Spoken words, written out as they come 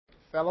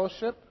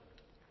fellowship.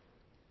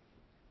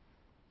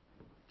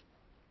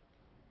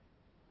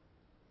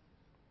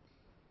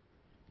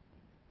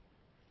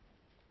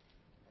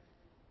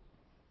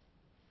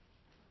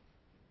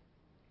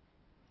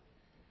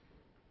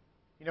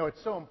 You know,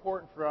 it's so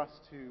important for us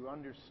to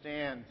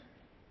understand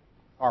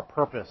our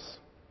purpose.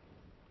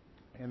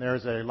 And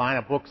there's a line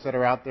of books that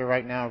are out there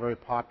right now, very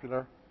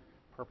popular.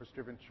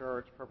 Purpose-Driven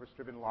Church,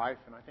 Purpose-Driven Life,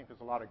 and I think there's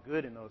a lot of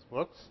good in those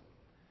books.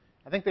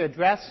 I think they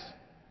address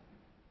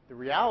the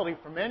reality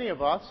for many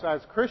of us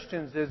as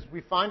Christians is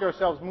we find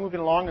ourselves moving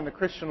along in the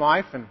Christian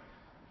life and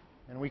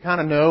we kind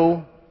of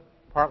know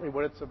partly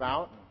what it's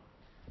about.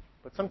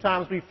 But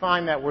sometimes we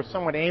find that we're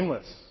somewhat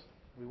aimless.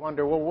 We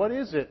wonder, well, what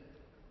is it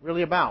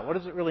really about? What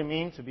does it really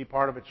mean to be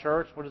part of a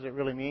church? What does it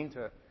really mean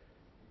to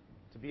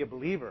be a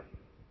believer?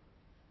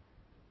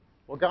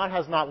 Well, God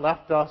has not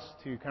left us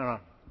to kind of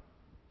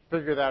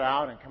figure that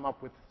out and come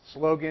up with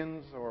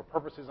slogans or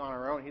purposes on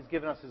our own. He's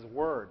given us His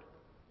Word.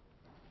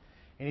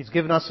 And He's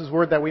given us His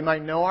Word that we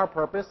might know our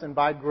purpose and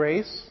by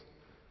grace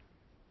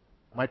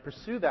might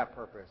pursue that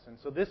purpose. And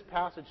so this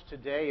passage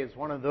today is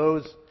one of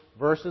those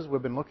verses,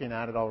 we've been looking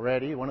at it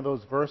already, one of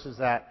those verses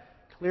that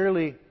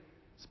clearly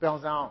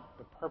spells out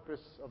the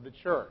purpose of the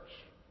church,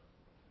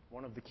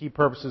 one of the key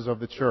purposes of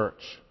the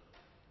church.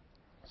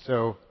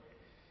 So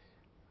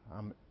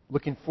I'm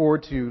looking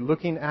forward to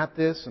looking at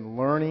this and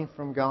learning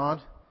from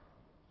God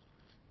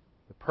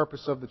the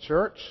purpose of the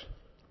church.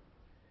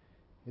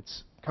 It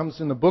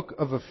comes in the book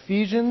of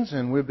Ephesians,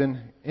 and we've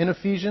been in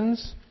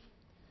Ephesians.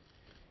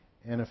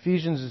 And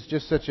Ephesians is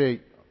just such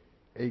a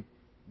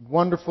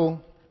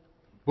wonderful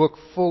book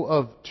full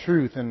of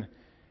truth. And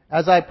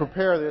as I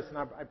prepare this, and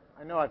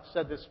I know I've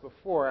said this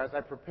before, as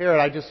I prepare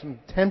it, I just am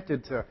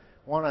tempted to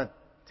want to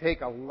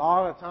take a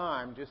lot of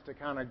time just to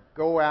kind of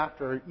go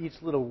after each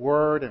little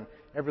word and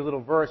every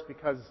little verse,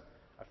 because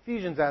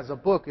Ephesians as a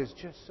book is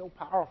just so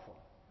powerful,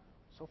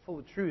 so full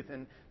of truth.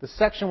 And the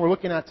section we're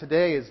looking at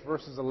today is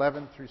verses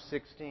 11 through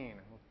 16.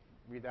 We'll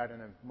read that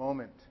in a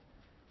moment.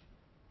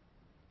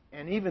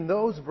 And even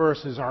those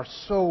verses are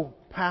so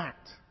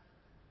packed.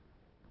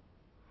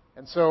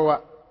 And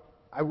so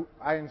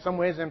I, in some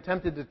ways, am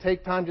tempted to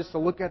take time just to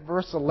look at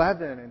verse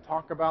 11 and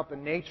talk about the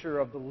nature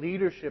of the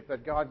leadership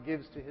that God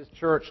gives to His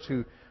church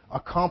to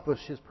accomplish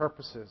His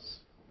purposes.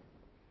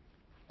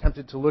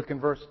 Tempted to look in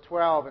verse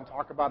 12 and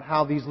talk about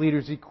how these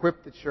leaders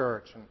equip the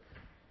church. And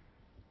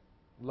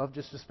I'd love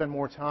just to spend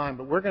more time,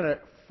 but we're going to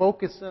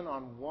focus in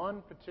on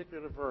one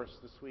particular verse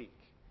this week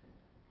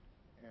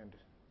and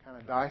kind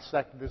of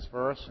dissect this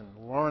verse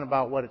and learn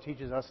about what it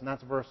teaches us, and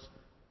that's verse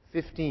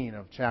 15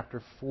 of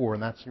chapter 4,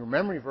 and that's your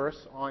memory verse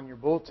on your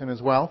bulletin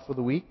as well for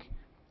the week.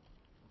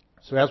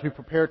 So as we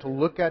prepare to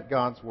look at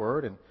God's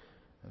Word and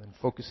then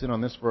focus in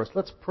on this verse,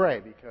 let's pray,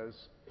 because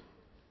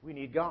we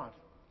need God.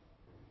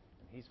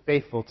 He's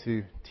faithful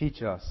to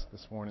teach us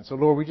this morning. So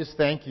Lord, we just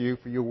thank You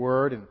for Your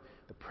Word and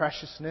the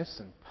preciousness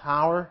and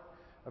power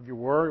of Your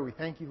Word. We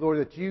thank You, Lord,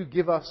 that You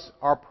give us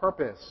our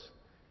purpose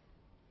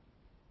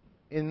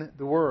in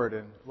the Word.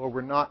 And Lord,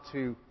 we're not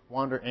to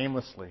wander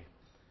aimlessly,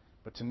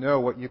 but to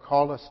know what You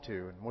call us to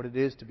and what it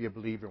is to be a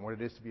believer and what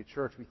it is to be a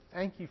church. We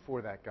thank You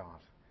for that, God.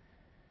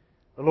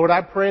 But Lord,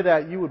 I pray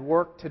that You would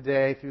work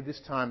today through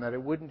this time, that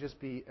it wouldn't just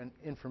be an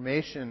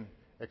information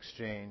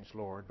exchange,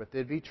 Lord, but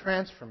there'd be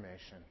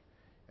transformation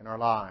in our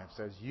lives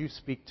as You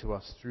speak to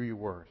us through Your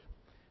Word,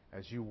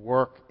 as You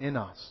work in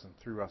us and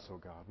through us, oh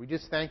God. We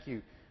just thank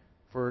You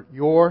for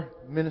Your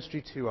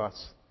ministry to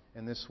us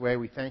in this way.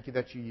 We thank You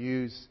that You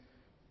use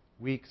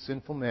weak,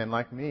 sinful men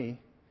like me,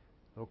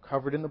 though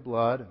covered in the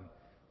blood and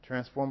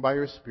transformed by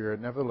Your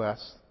Spirit,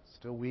 nevertheless,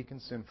 still weak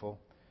and sinful.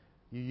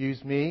 You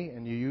use me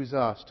and You use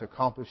us to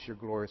accomplish Your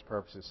glorious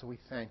purposes. So we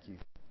thank You.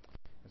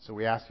 And so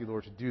we ask You,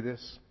 Lord, to do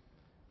this.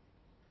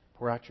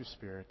 Pour out Your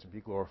Spirit to be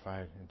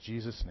glorified. In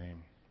Jesus'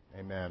 name,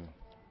 amen.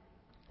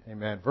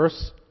 Amen.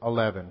 Verse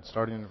 11,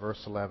 starting in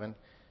verse 11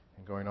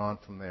 and going on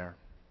from there.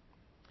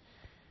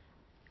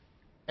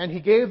 And He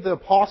gave the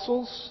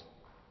apostles,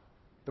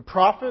 the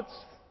prophets,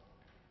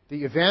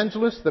 the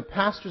evangelists, the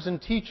pastors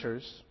and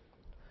teachers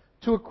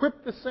to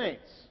equip the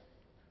saints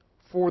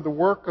for the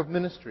work of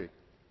ministry,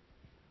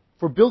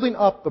 for building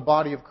up the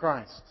body of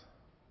Christ,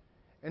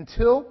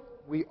 until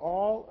we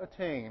all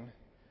attain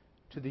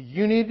to the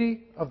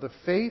unity of the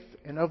faith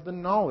and of the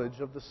knowledge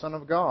of the Son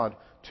of God,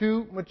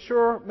 to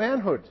mature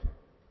manhood,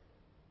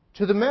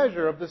 to the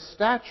measure of the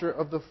stature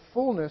of the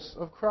fullness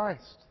of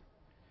Christ,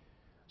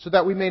 so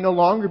that we may no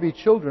longer be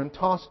children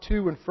tossed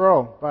to and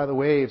fro by the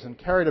waves and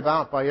carried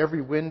about by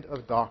every wind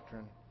of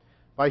doctrine,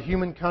 by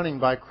human cunning,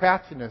 by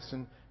craftiness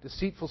and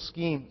deceitful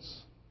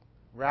schemes.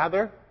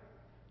 Rather,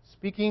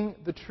 speaking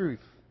the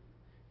truth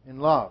in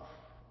love,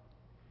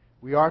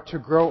 we are to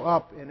grow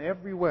up in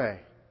every way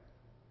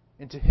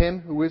into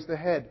Him who is the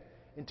head,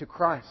 into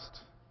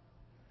Christ,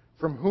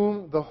 from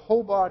whom the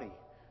whole body,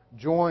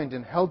 joined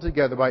and held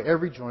together by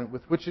every joint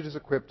with which it is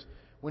equipped,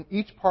 when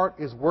each part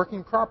is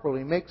working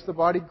properly, makes the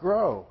body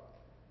grow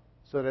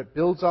so that it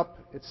builds up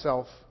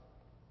itself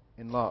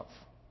in love.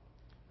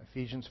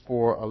 Ephesians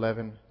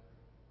 4:11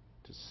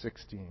 to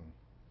 16.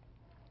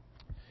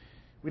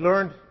 We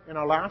learned in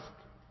our last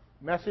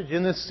message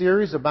in this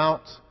series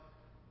about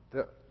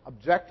the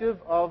objective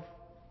of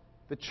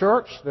the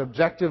church. The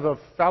objective of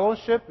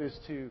fellowship is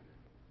to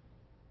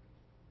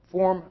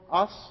form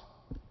us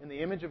in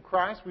the image of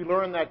Christ. We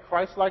learned that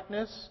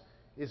Christlikeness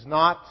is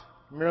not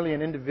merely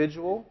an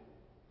individual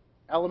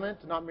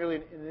element, not merely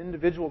an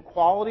individual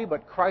quality,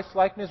 but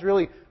Christlikeness,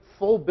 really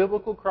full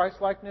biblical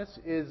Christlikeness,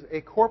 is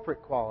a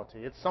corporate quality.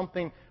 It's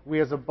something we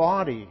as a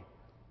body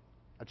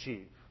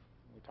achieve.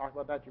 We talked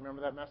about that. Do you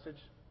remember that message?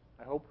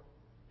 I hope,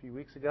 a few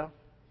weeks ago.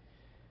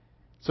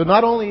 So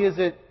not only is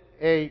it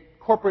a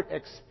corporate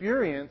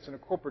experience and a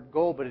corporate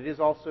goal, but it is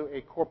also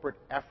a corporate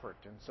effort.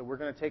 And so we're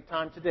going to take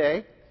time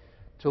today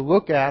to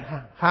look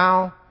at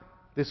how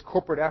this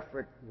corporate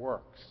effort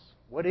works.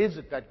 What is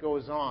it that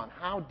goes on?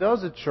 How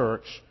does a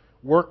church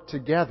work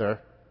together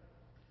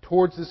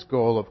towards this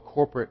goal of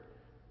corporate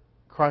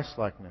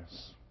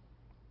Christlikeness?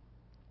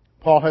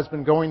 Paul has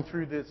been going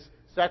through this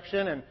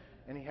section,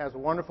 and he has a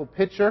wonderful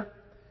picture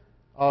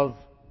of,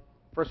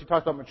 first he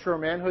talks about mature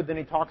manhood, then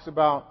he talks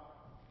about,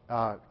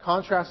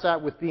 contrast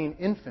that with being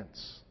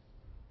infants.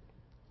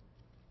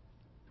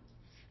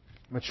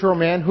 Mature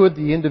manhood,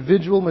 the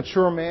individual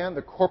mature man,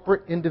 the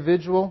corporate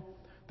individual,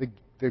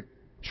 the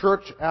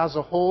church as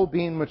a whole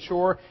being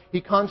mature.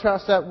 He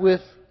contrasts that with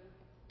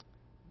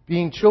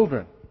being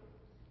children.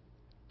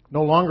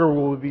 No longer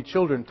will we be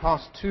children,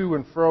 tossed to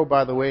and fro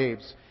by the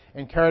waves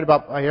and carried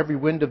about by every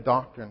wind of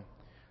doctrine.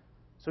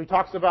 So he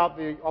talks about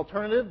the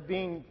alternative,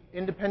 being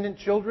independent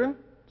children,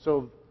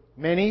 so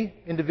many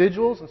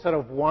individuals instead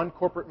of one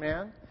corporate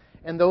man.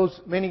 And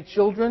those many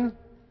children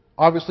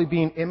obviously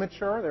being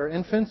immature, they're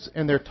infants,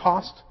 and they're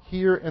tossed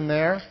here and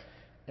there,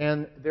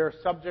 and they're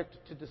subject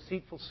to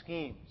deceitful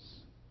schemes.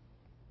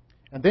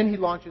 And then he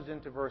launches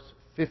into verse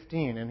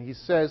 15, and he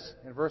says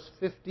in verse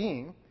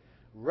 15,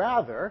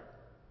 rather,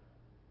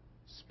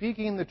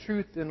 speaking the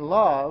truth in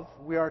love,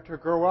 we are to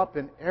grow up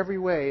in every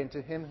way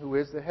into Him who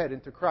is the head,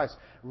 into Christ.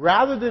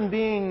 Rather than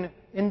being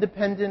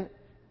independent,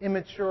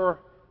 immature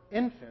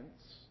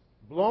infants,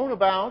 blown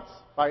about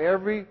by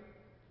every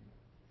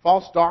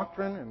false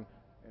doctrine and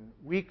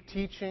weak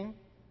teaching,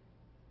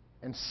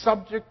 and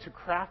subject to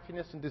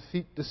craftiness and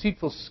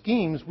deceitful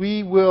schemes,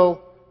 we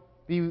will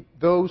be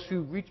those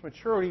who reach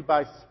maturity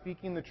by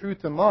speaking the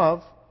truth in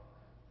love.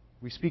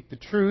 We speak the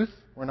truth.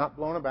 We're not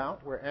blown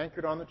about. We're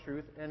anchored on the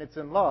truth, and it's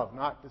in love,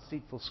 not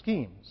deceitful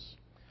schemes.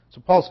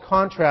 So Paul's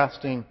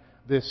contrasting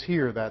this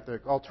here, that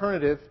the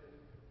alternative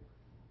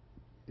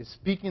is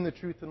speaking the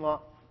truth in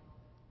love.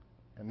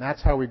 And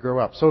that's how we grow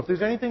up. So if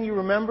there's anything you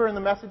remember in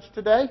the message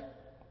today,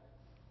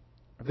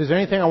 if there's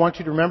anything I want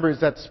you to remember, is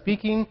that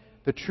speaking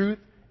the truth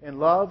in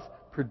love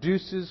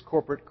produces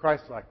corporate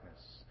Christlikeness.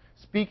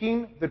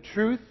 Speaking the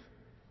truth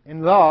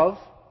in love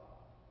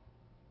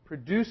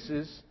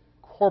produces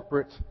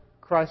corporate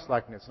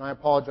Christlikeness. And I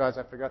apologize,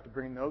 I forgot to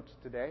bring notes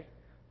today.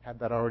 Had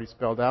that already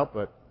spelled out,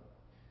 but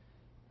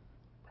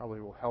probably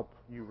will help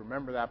you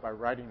remember that by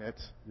writing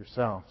it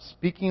yourself.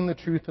 Speaking the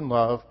truth in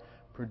love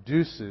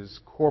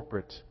produces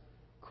corporate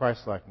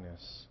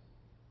Christlikeness.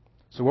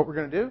 So what we're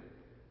going to do,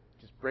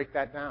 just break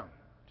that down.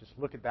 Just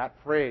look at that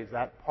phrase,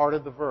 that part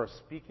of the verse,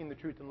 speaking the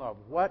truth in love.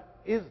 What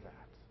is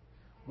that?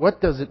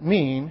 What does it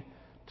mean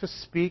to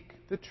speak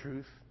the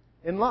truth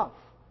in love?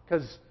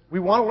 Because we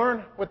want to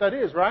learn what that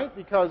is, right?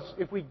 Because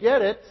if we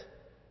get it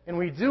and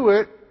we do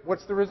it,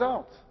 what's the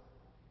result?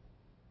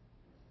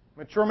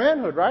 Mature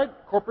manhood, right?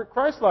 Corporate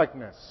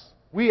Christlikeness.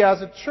 We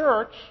as a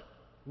church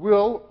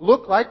will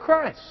look like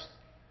Christ.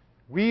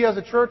 We as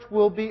a church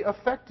will be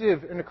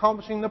effective in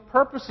accomplishing the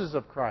purposes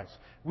of Christ.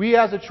 We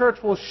as a church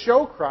will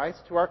show Christ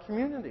to our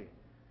community.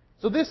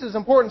 So this is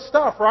important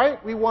stuff,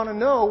 right? We want to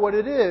know what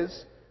it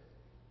is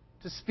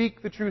to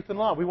speak the truth in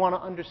love. We want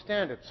to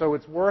understand it. So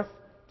it's worth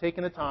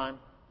taking the time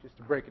just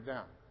to break it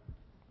down.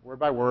 Word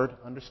by word,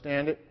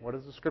 understand it. What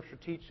does the Scripture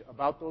teach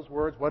about those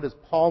words? What does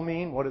Paul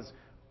mean? What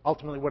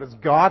does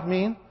God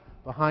mean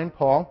behind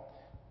Paul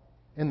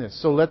in this?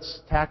 So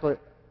let's tackle it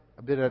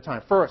a bit at a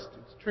time. First,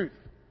 it's truth.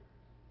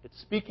 It's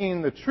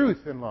speaking the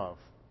truth in love.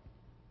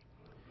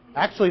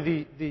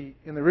 Actually, in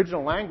the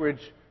original language,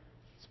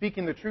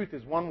 speaking the truth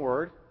is one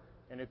word,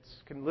 and it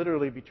can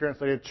literally be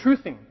translated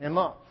truthing in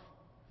love.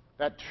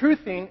 That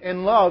truthing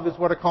in love is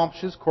what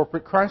accomplishes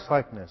corporate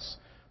Christlikeness.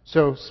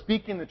 So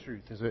speaking the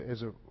truth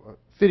is a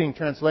fitting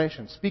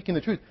translation. Speaking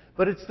the truth.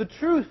 But it's the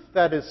truth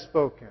that is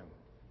spoken.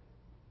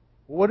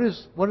 What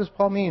does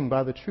Paul mean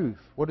by the truth?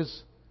 What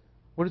is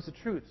the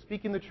truth?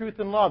 Speaking the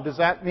truth in love. Does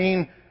that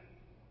mean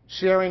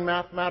sharing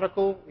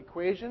mathematical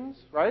equations,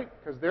 right?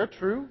 Because they're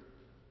true.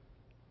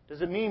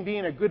 Does it mean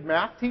being a good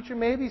math teacher,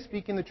 maybe?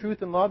 Speaking the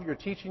truth in love. You're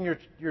teaching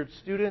your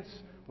students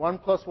 1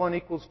 +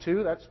 1 =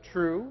 2. That's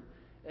true.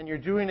 And you're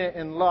doing it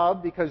in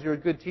love because you're a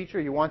good teacher.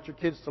 You want your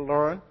kids to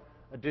learn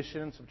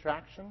addition and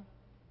subtraction.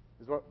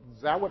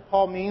 Is that what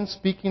Paul means,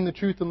 speaking the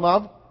truth in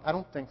love? I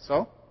don't think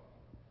so.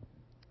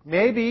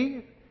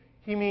 Maybe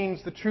he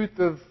means the truth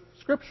of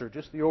Scripture,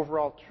 just the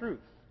overall truth.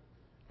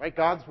 Right?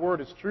 God's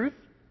Word is truth.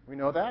 We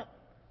know that.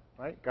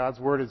 Right? God's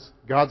Word is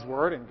God's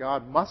Word, and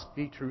God must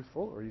be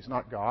truthful, or He's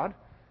not God.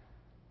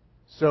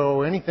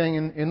 So anything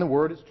in the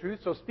Word is truth.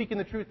 So speaking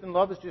the truth in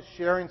love is just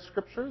sharing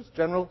Scriptures,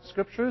 general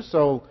Scriptures.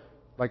 So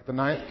like the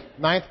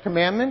ninth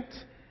commandment.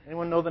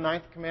 Anyone know the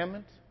ninth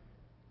commandment?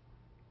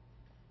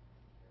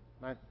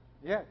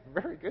 Yeah,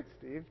 very good,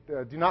 Steve.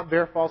 Do not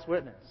bear false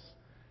witness.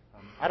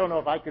 I don't know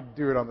if I could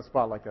do it on the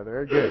spot like that.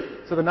 Very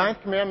good. So the ninth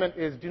commandment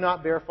is do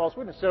not bear false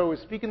witness. So is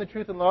speaking the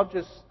truth in love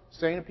just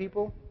saying to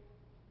people,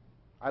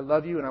 I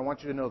love you and I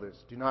want you to know this.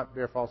 Do not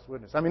bear false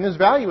witness. I mean, there's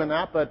value in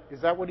that, but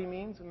is that what he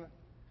means?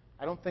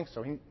 I don't think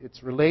so.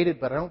 It's related,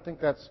 but I don't think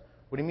that's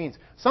what he means.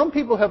 Some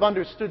people have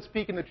understood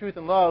speaking the truth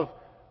in love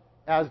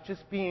as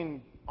just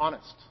being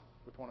honest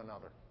with one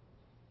another.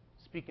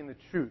 Speaking the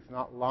truth,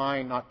 not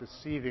lying, not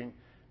deceiving,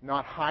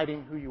 not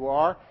hiding who you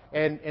are.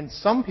 And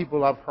some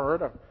people I've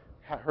heard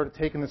it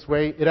taken this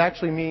way, it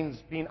actually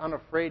means being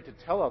unafraid to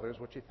tell others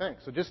what you think.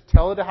 So just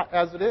tell it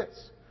as it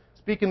is.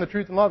 Speaking the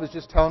truth in love is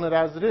just telling it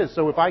as it is.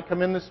 So if I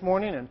come in this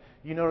morning and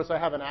you notice I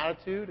have an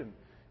attitude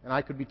and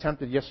I could be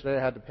tempted, yesterday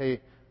I had to pay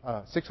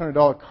a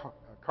 $600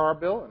 car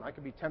bill and I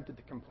could be tempted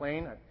to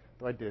complain,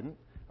 though I didn't.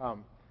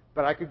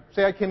 But I could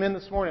say I came in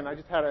this morning and I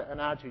just had an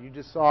attitude. You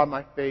just saw on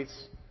my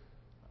face.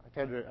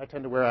 I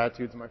tend to wear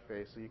attitudes in my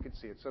face so you can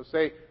see it. So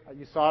say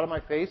you saw it on my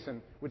face,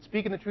 and would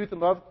speaking the truth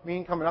in love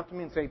mean coming up to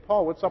me and saying,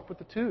 Paul, what's up with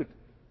the tude?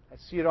 I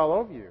see it all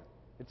over you.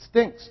 It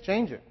stinks.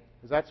 Change it.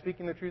 Is that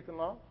speaking the truth in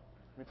love?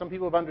 I mean, some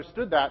people have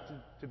understood that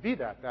to be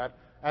that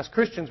as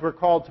Christians we're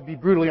called to be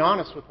brutally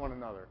honest with one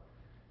another.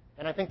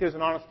 And I think there's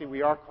an honesty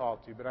we are called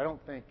to, but I don't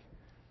think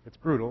it's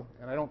brutal,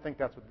 and I don't think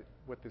that's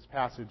what this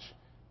passage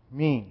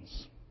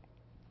means.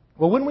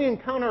 Well, when we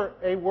encounter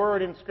a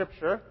word in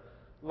Scripture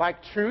like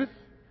truth,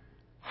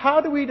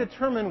 how do we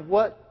determine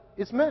what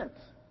is meant?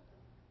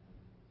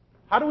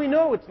 How do we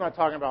know it's not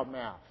talking about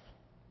math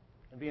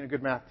and being a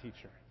good math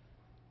teacher?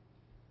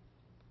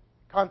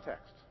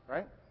 Context,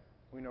 right?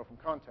 We know from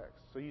context.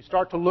 So you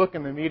start to look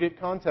in the immediate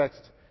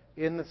context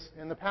in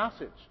the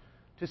passage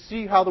to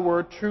see how the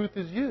word truth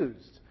is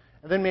used.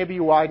 And then maybe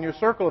you widen your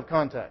circle of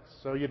context.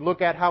 So you'd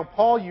look at how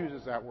Paul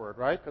uses that word,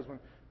 right? Because when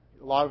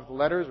a lot of the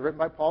letters are written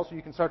by Paul, so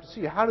you can start to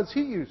see how does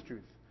he use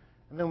truth.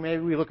 And then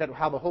maybe we look at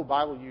how the whole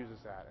Bible uses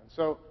that. And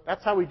so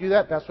that's how we do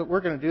that. That's what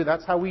we're going to do.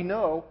 That's how we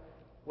know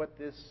what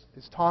this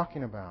is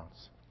talking about.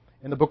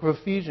 In the book of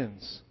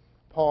Ephesians,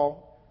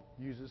 Paul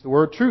uses the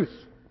word truth.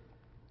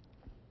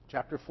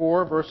 Chapter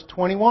 4, verse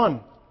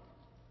 21.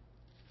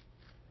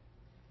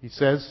 He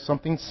says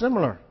something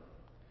similar.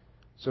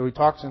 So he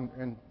talks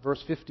in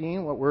verse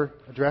 15, what we're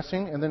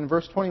addressing. And then in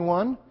verse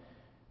 21,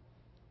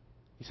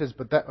 he says,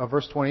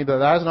 verse 20, but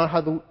that is not how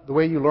the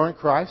way you learn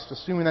Christ,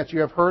 assuming that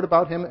you have heard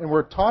about Him and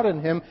were taught in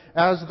Him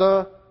as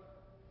the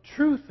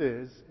truth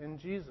is in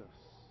Jesus.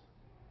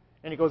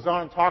 And he goes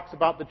on and talks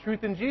about the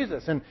truth in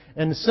Jesus.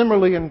 And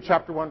similarly in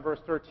chapter 1, verse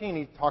 13,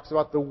 he talks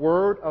about the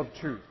word of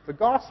truth, the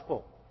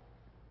gospel.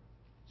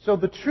 So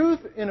the truth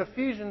in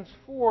Ephesians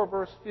 4,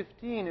 verse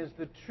 15 is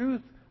the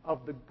truth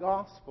of the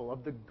gospel,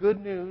 of the good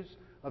news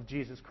of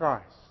Jesus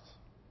Christ.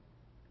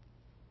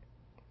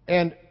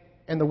 And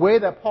the way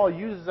that Paul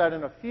uses that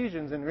in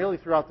Ephesians and really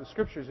throughout the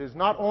Scriptures is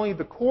not only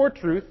the core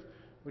truth,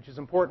 which is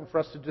important for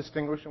us to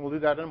distinguish, and we'll do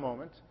that in a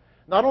moment,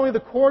 not only the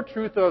core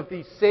truth of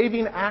the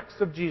saving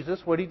acts of Jesus,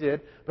 what He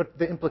did, but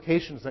the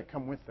implications that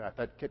come with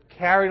that get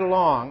carried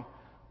along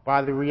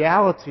by the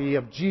reality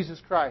of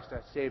Jesus Christ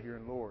as Savior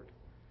and Lord.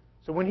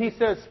 So when he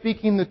says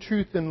speaking the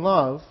truth in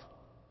love,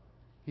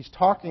 he's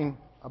talking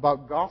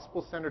about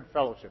gospel-centered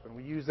fellowship, and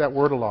we use that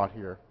word a lot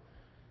here.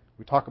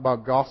 We talk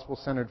about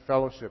gospel-centered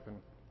fellowship and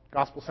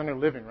gospel-centered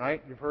living,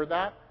 right? You've heard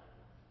that?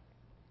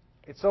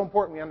 It's so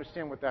important we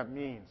understand what that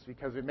means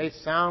because it may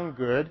sound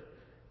good.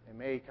 It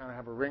may kind of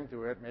have a ring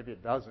to it. Maybe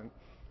it doesn't.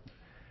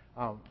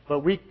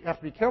 But we have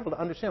to be careful to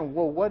understand,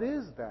 well, what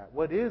is that?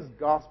 What is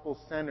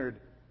gospel-centered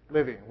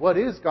living? What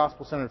is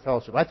gospel-centered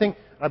fellowship?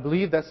 I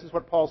believe this is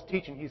what Paul's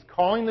teaching. He's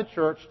calling the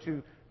church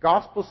to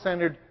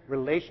gospel-centered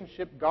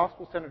relationship,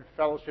 gospel-centered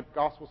fellowship,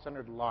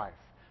 gospel-centered life,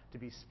 to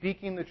be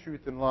speaking the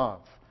truth in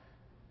love.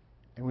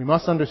 And we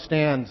must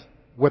understand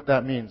what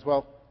that means.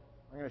 Well,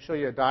 I'm going to show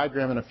you a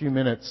diagram in a few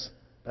minutes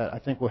that I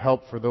think will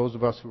help for those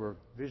of us who are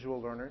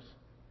visual learners.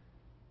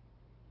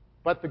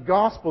 But the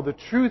gospel, the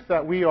truth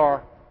that we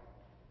are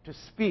to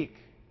speak,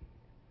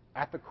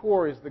 at the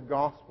core is the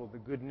gospel, the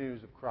good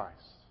news of Christ.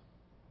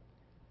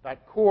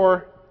 That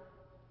core,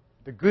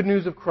 the good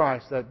news of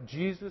Christ, that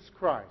Jesus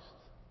Christ,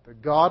 the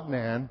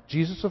God-man,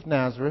 Jesus of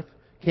Nazareth,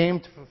 came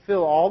to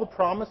fulfill all the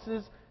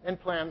promises and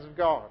plans of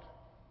God.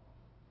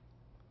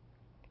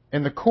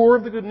 And the core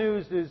of the good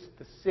news is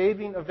the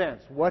saving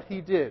events, what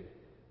He did,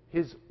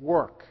 His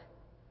work.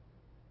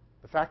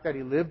 The fact that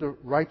He lived a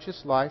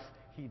righteous life,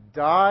 He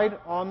died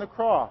on the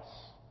cross,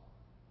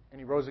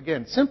 and He rose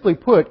again. Simply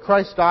put,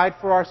 Christ died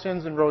for our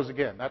sins and rose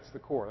again. That's the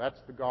core. That's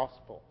the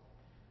gospel.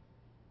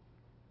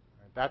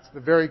 That's the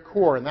very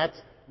core, and that's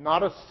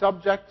not a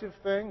subjective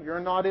thing. You're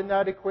not in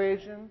that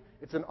equation.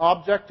 It's an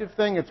objective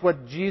thing. It's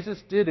what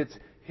Jesus did. It's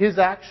His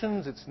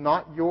actions. It's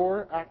not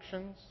your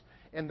actions.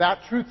 And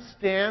that truth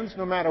stands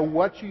no matter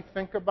what you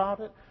think about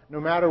it, no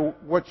matter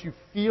what you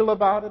feel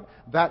about it,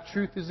 that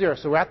truth is there.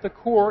 So at the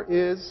core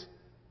is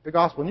the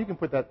gospel. And you can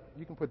put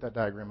that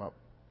diagram up.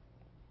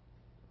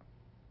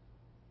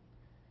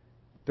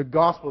 The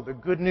gospel, the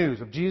good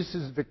news of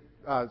Jesus'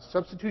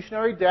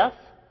 substitutionary death.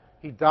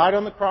 He died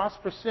on the cross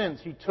for sins.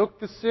 He took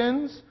the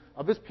sins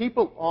of his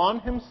people on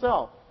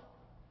himself.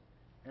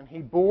 And he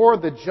bore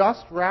the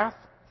just wrath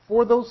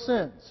for those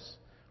sins.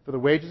 For the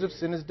wages of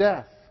sin is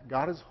death.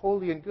 God is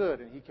holy and good,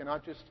 and he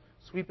cannot just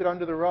sweep it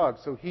under the rug.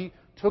 So he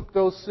took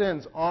those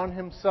sins on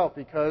himself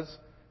because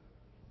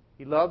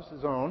he loves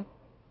his own.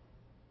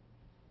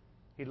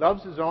 He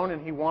loves his own,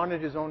 and he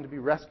wanted his own to be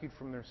rescued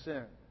from their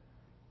sin.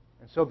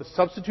 And so the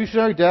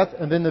substitutionary death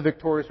and then the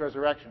victorious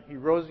resurrection. He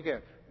rose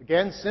again.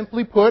 Again,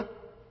 simply put,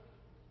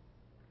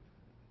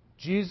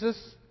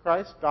 Jesus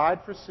Christ died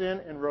for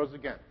sin and rose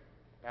again.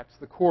 That's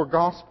the core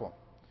gospel.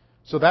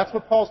 So that's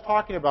what Paul's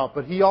talking about.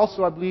 But he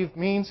also, I believe,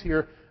 means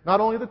here not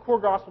only the core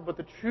gospel, but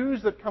the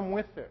truths that come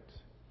with it.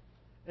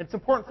 And it's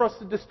important for us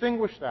to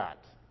distinguish that.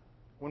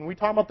 When we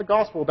talk about the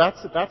gospel,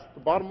 that's the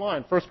bottom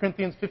line. 1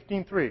 Corinthians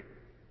 15:3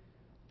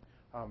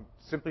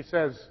 simply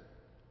says,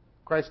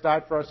 Christ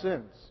died for our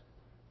sins.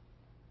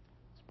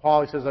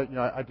 Paul, he says,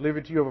 I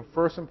delivered to you of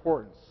first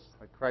importance.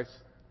 Like Christ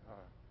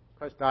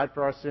died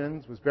for our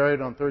sins, was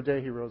buried on the third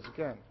day, he rose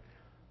again.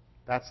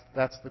 That's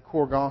the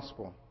core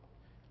gospel.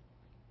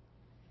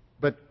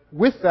 But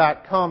with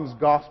that comes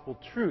gospel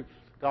truth,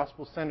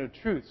 gospel-centered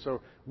truth.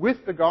 So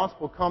with the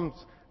gospel comes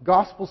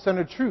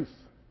gospel-centered truth.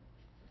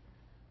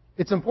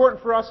 It's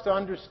important for us to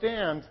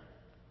understand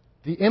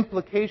the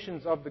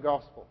implications of the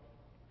gospel.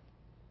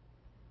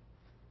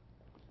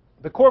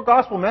 The core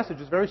gospel message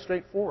is very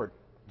straightforward.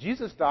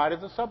 Jesus died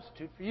as a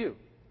substitute for you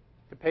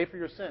to pay for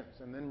your sins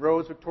and then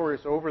rose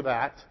victorious over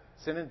that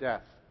sin and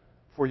death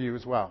for you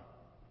as well.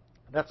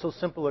 That's so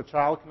simple a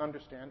child can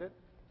understand it.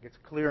 It's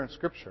clear in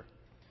Scripture.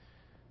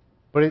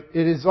 But it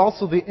is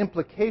also the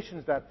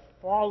implications that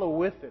follow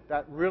with it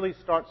that really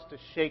starts to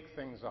shake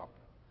things up.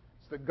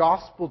 It's the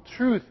gospel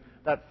truth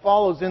that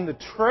follows in the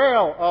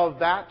trail of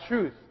that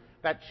truth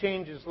that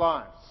changes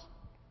lives.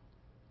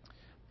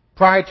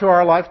 Prior to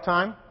our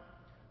lifetime,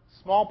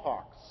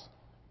 smallpox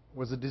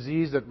was a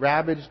disease that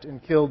ravaged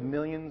and killed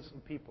millions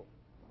of people.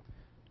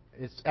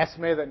 It's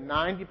estimated that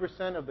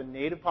 90% of the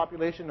native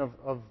population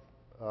of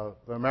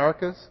the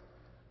Americas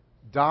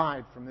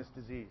died from this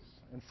disease.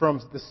 And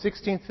from the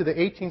 16th to the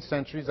 18th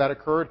centuries, that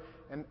occurred.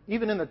 And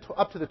even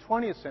up to the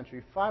 20th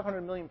century,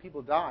 500 million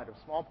people died of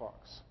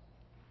smallpox.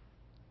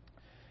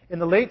 In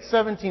the late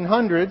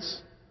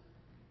 1700s,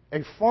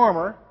 a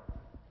farmer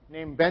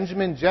named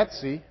Benjamin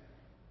Jetsey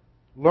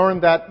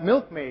learned that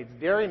milkmaids,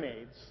 dairy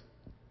maids,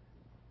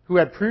 who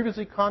had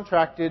previously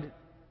contracted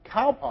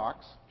cowpox,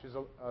 which is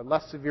a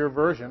less severe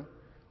version,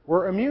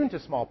 were immune to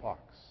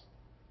smallpox.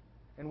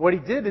 And what he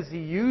did is he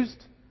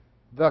used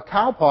the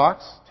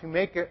cowpox to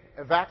make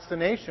a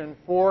vaccination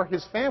for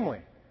his family.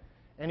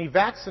 And he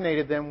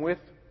vaccinated them with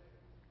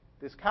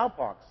this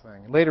cowpox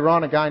thing. Later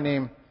on, a guy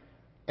named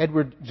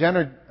Edward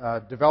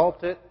Jenner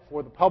developed it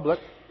for the public.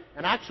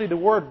 And actually, the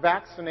word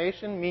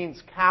vaccination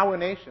means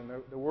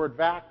cowination. The word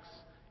vax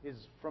is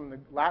from the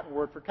Latin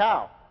word for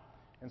cow.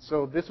 And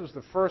so this was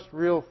the first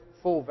real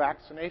full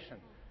vaccination.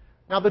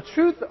 Now, the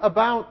truth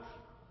about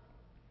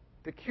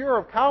the cure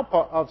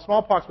of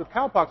smallpox with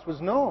cowpox was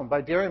known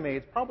by dairy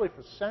maids probably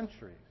for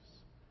centuries.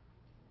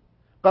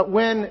 But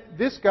when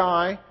this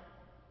guy,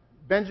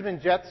 Benjamin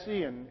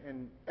Jetsey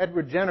and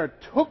Edward Jenner,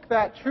 took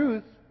that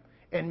truth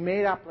and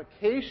made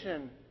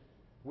application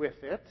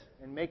with it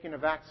in making a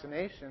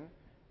vaccination,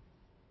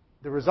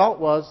 the result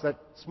was that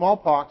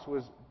smallpox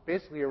was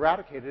basically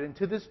eradicated. And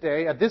to this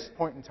day, at this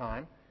point in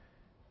time,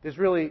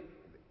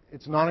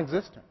 it's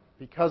non-existent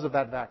because of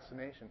that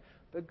vaccination.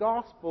 The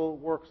gospel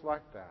works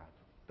like that.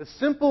 The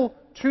simple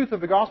truth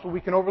of the gospel we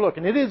can overlook,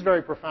 and it is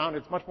very profound.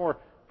 It's much more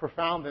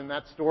profound than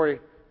that story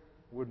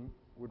would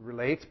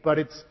relate, but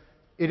it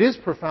is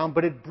profound,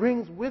 but it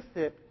brings with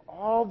it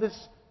all this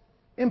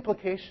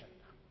implication,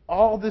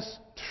 all this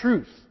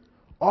truth,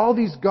 all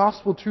these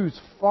gospel truths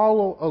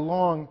follow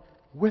along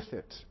with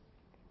it.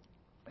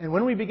 And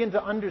when we begin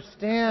to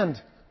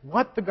understand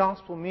what the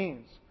gospel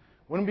means,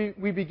 when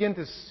we begin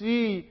to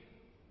see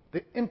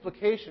the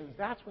implications,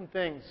 that's when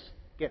things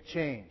get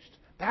changed.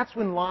 That's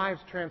when lives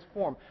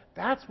transform.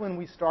 That's when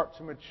we start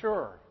to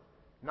mature.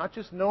 Not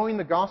just knowing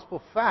the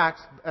gospel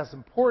facts, as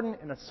important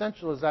and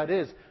essential as that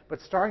is,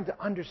 but starting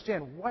to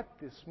understand what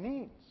this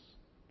means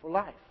for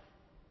life.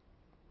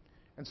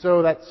 And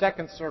so that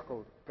second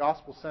circle,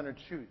 gospel-centered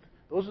truth,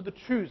 those are the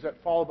truths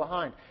that follow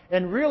behind.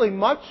 And really,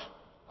 much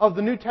of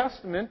the New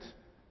Testament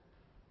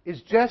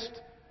is just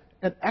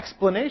an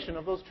explanation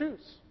of those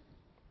truths.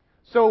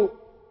 So,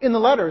 in the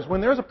letters,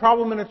 when there's a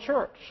problem in a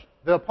church,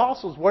 the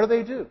apostles, what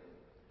do?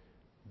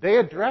 They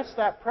address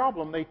that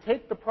problem. They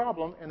take the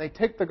problem and they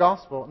take the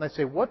gospel and they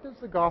say, what does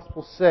the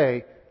gospel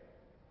say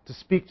to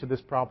speak to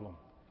this problem?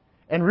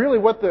 And really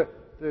what the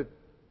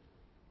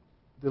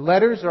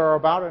letters are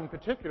about in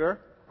particular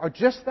are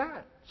just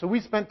that. So we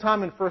spent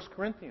time in 1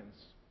 Corinthians.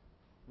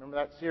 Remember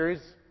that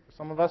series?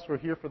 Some of us were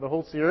here for the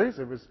whole series.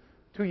 It was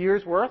 2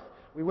 years worth.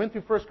 We went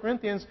through 1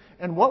 Corinthians,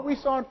 and what we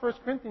saw in 1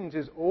 Corinthians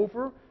is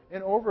over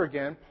and over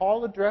again,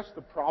 Paul addressed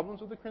the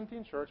problems of the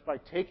Corinthian church by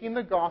taking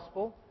the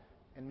gospel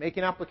and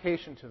making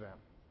application to them.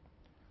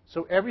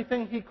 So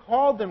everything he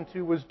called them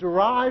to was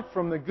derived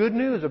from the good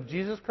news of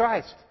Jesus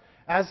Christ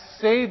as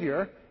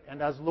Savior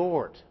and as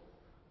Lord.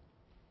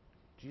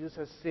 Jesus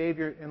as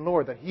Savior and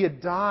Lord, that He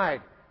had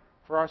died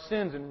for our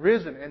sins and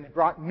risen and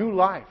brought new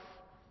life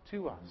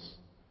to us.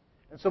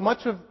 And so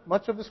much of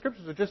the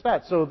Scriptures are just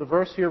that. So the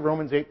verse here,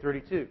 Romans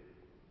 8:32,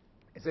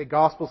 is a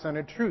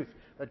gospel-centered truth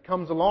that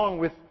comes along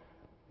with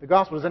the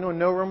gospel. Does anyone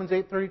know Romans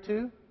 8:32?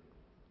 You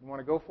want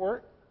to go for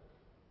it?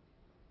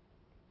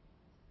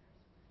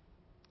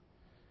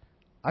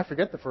 I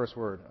forget the first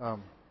word.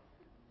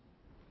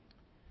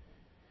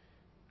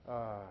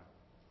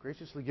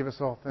 Graciously give us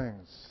all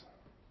things.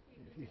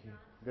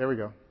 There we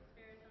go.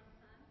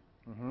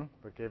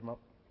 But gave him up.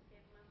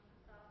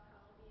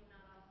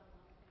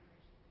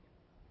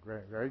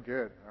 Great, very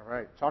good. All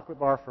right. Chocolate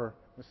bar for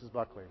Mrs.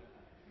 Buckley.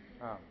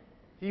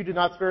 He who did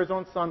not spare his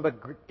own son,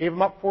 but gave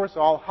him up for us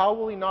all, how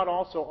will He not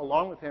also,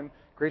 along with Him,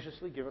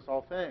 graciously give us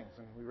all things?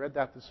 And we read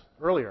that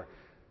earlier.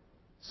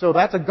 So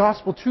that's a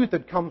gospel truth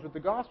that comes with the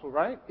gospel,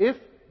 right? If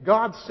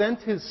God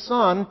sent His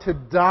Son to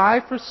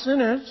die for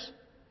sinners,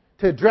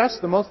 to address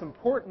the most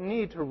important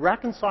need to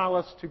reconcile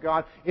us to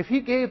God, if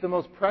He gave the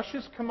most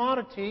precious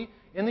commodity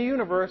in the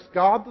universe,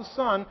 God the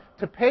Son,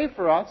 to pay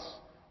for us,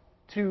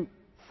 to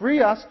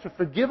free us, to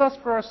forgive us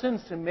for our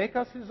sins, to make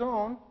us His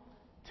own,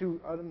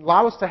 to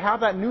allow us to have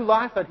that new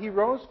life that He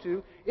rose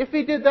to, if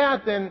He did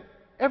that, then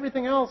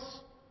everything else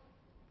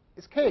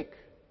is cake,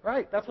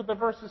 right? That's what the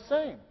verse is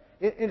saying.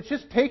 It's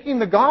just taking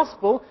the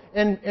gospel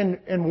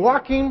and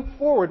walking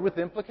forward with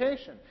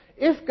implication.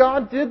 If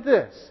God did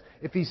this,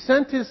 if He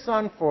sent His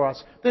Son for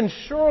us, then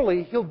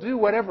surely He'll do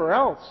whatever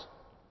else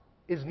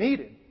is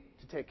needed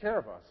to take care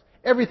of us.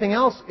 Everything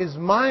else is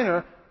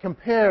minor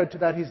compared to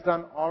that He's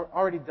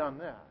already done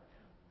that.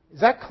 Is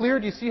that clear?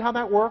 Do you see how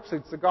that works?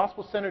 It's the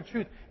gospel-centered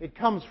truth. It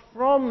comes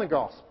from the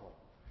gospel.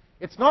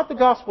 It's not the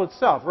gospel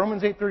itself.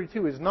 Romans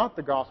 8:32 is not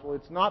the gospel.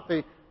 It's not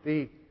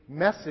the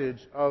message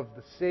of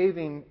the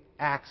saving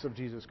acts of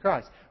Jesus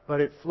Christ,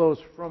 but it flows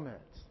from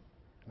it.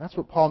 And that's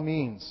what Paul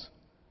means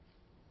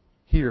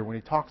here when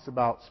he talks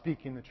about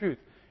speaking the truth.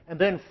 And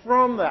then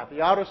from that,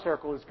 the outer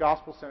circle is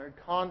gospel-centered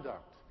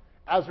conduct.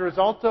 As a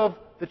result of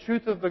the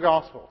truth of the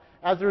gospel,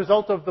 as a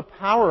result of the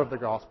power of the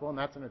gospel, and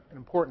that's an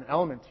important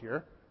element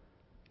here,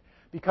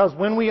 because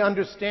when we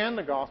understand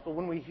the gospel,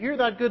 when we hear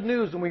that good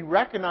news and we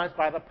recognize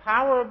by the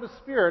power of the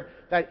Spirit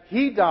that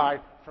He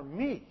died for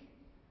me,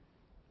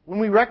 when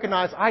we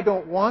recognize I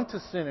don't want to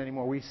sin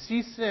anymore, we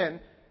see sin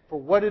for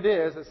what it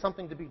is, as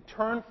something to be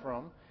turned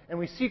from, and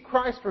we see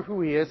Christ for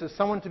who He is, as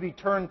someone to be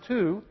turned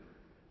to,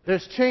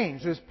 there's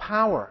change, there's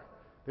power,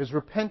 there's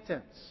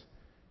repentance.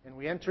 And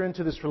we enter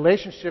into this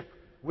relationship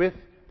with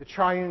the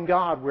triune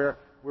God where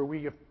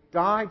we have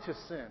died to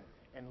sin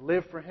and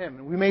live for Him.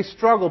 And we may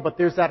struggle, but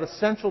there's that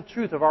essential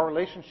truth of our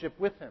relationship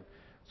with Him.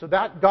 So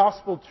that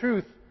gospel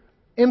truth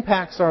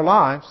impacts our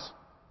lives.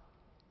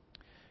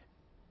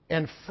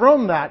 And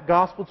from that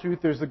gospel truth,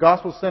 there's the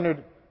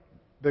gospel-centered,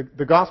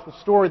 the gospel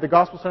story, the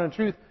gospel-centered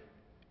truth,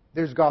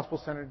 there's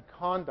gospel-centered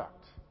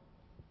conduct.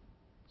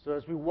 So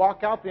as we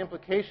walk out the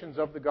implications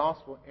of the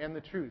gospel and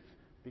the truth,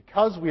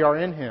 because we are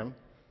in Him,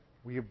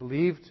 we have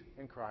believed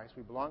in Christ,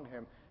 we belong to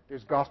Him,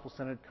 there's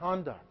gospel-centered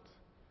conduct.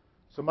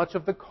 So much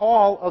of the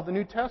call of the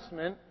New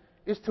Testament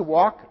is to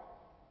walk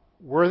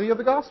worthy of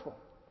the gospel.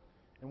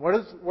 And what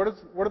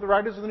do the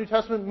writers of the New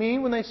Testament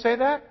mean when they say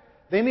that?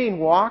 They mean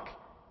walk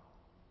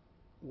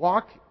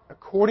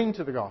according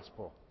to the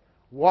gospel.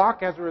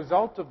 Walk as a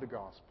result of the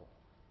gospel.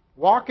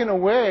 Walk in a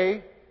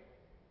way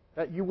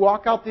that you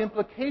walk out the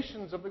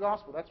implications of the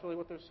gospel. That's really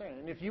what they're saying.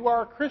 And if you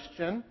are a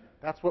Christian,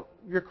 that's what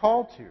you're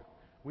called to.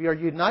 We are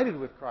united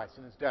with Christ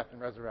in His death and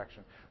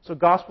resurrection. So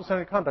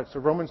gospel-centered conduct. So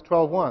Romans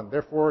 12:1.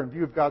 Therefore, in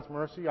view of God's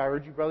mercy, I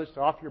urge you, brothers,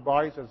 to offer your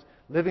bodies as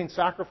living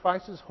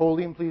sacrifices,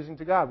 holy and pleasing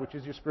to God, which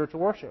is your spiritual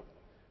worship.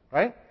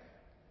 Right?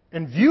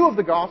 In view of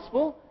the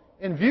gospel,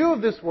 in view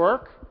of this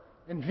work,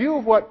 in view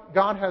of what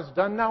God has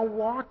done, now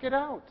walk it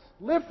out.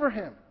 Live for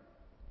Him.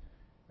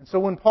 And so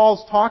when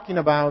Paul's talking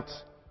about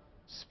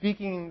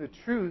speaking the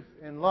truth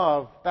in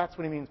love, that's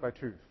what he means by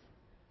truth.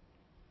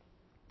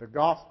 The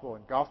gospel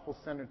and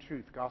gospel-centered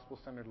truth,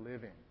 gospel-centered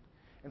living.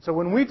 And so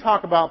when we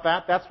talk about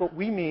that, that's what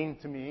we mean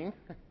to mean.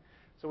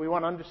 So we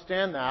want to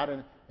understand that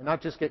and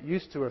not just get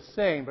used to a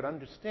saying, but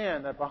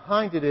understand that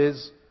behind it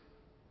is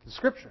the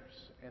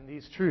Scriptures and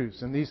these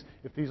truths. And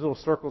if these little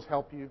circles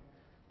help you,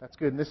 that's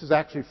good. And this is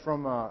actually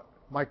from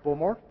Mike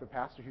Bullmore, the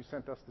pastor who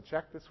sent us the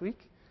check this week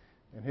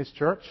in his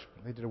church.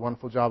 They did a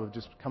wonderful job of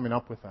just coming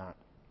up with that.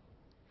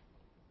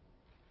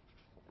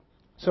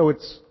 So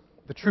it's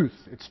the truth.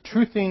 It's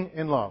truthing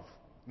in love.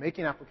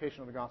 Making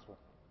application of the gospel.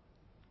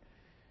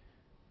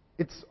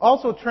 It's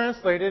also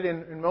translated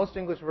in most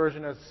English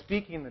version as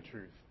speaking the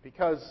truth,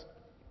 because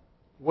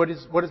what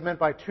is meant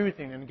by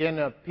truthing? And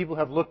again, people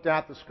have looked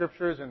at the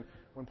Scriptures, and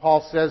when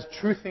Paul says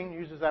truthing,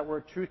 uses that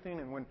word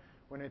truthing, and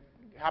when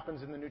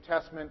happens in the New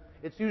Testament,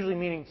 it's usually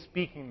meaning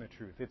speaking the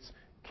truth. It's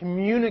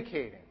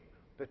communicating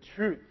the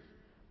truth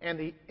and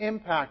the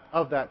impact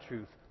of that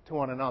truth to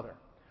one another.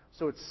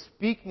 So it's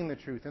speaking the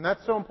truth. And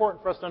that's so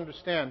important for us to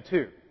understand,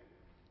 too.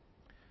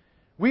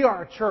 We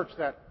are a church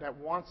that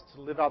wants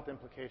to live out the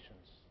implications.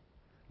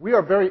 We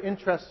are very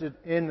interested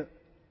in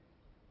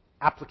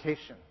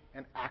application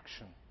and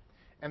action.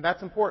 And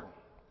that's important.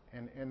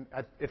 And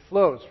it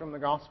flows from the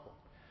gospel.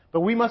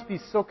 But we must be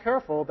so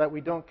careful that we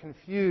don't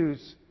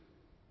confuse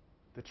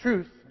the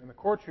truth and the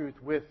core truth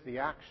with the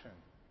action.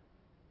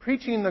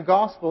 Preaching the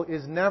gospel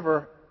is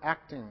never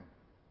acting.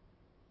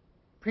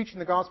 Preaching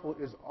the gospel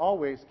is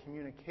always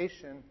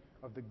communication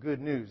of the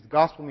good news. The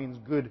gospel means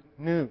good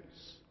news.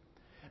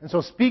 And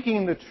so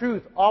speaking the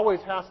truth always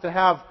has to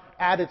have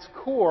at its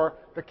core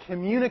the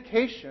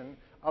communication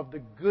of the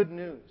good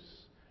news.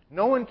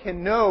 No one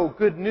can know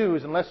good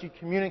news unless you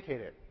communicate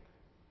it.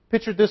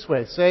 Picture it this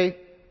way. Say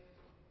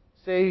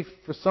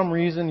for some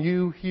reason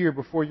you hear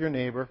before your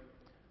neighbor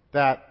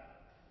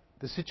that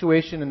the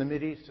situation in the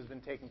Mideast has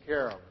been taken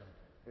care of.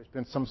 There's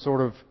been some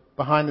sort of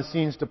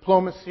behind-the-scenes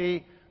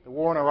diplomacy. The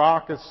war in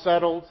Iraq is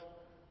settled.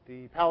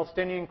 The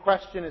Palestinian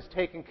question is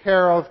taken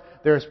care of.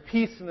 There's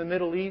peace in the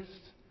Middle East.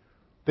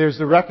 There's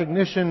the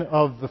recognition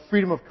of the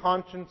freedom of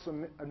conscience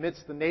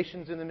amidst the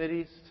nations in the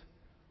Mideast.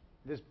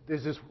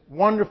 There's this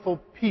wonderful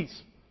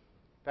peace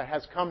that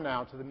has come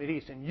now to the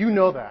Mideast, and you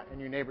know that, and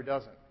your neighbor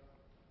doesn't.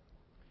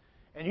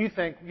 And you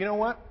think, you know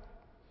what?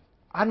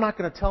 I'm not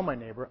going to tell my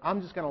neighbor.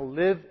 I'm just going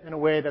to live in a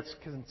way that's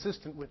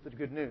consistent with the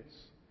good news.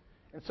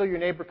 And so your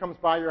neighbor comes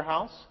by your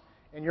house,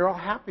 and you're all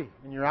happy.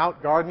 And you're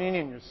out gardening,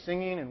 and you're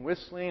singing and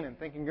whistling and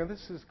thinking, oh,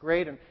 this is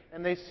great.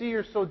 And they see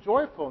you're so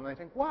joyful, and they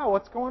think, wow,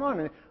 what's going on?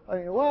 And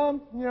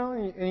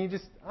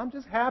I'm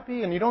just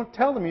happy. And you don't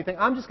tell them. You think,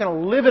 I'm just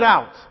going to live it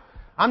out.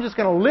 I'm just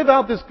going to live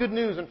out this good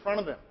news in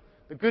front of them.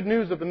 The good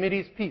news of the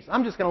Mideast peace.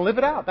 I'm just going to live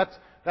it out.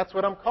 That's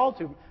what I'm called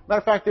to. Matter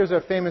of fact, there's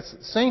a famous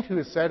saint who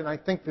has said, and I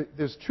think that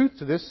there's truth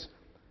to this,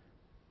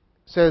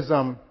 says,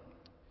 I've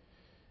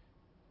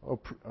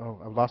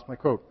lost my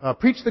quote.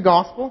 Preach the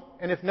gospel,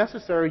 and if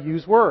necessary,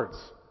 use words.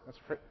 That's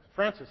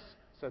Francis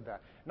said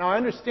that. Now, I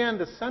understand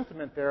the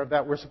sentiment there of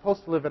that we're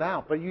supposed to live it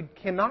out, but you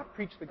cannot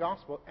preach the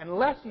gospel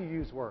unless you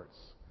use words.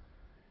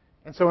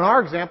 And so in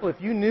our example, if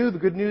you knew the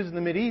good news in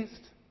the Mideast,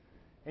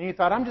 and you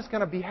thought, I'm just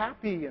going to be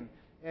happy,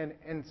 and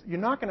you're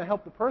not going to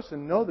help the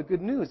person know the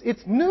good news.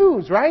 It's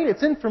news, right?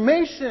 It's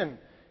information.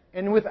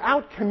 And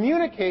without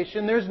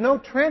communication, there's no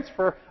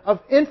transfer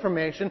of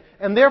information,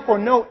 and therefore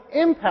no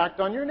impact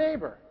on your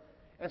neighbor.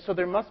 And so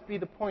there must be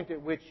the point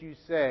at which you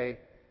say,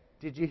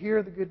 did you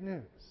hear the good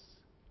news?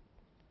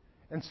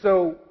 And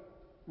so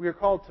we are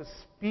called to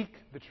speak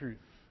the truth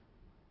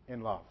in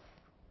love.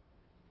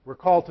 We're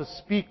called to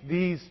speak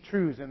these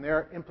truths and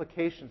their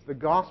implications, the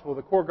gospel,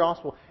 the core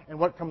gospel, and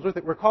what comes with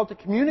it. We're called to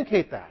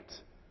communicate that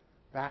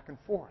back and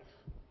forth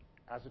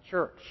as a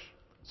church.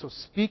 So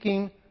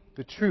speaking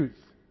the truth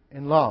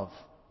in love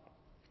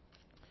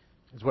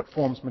is what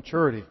forms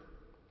maturity.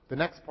 The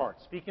next part,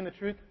 speaking the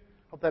truth.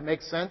 Hope that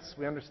makes sense.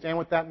 We understand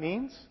what that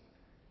means.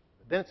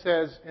 Then it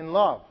says in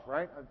love,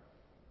 right?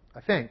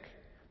 I think.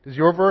 Does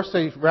your verse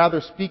say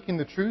rather speaking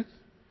the truth?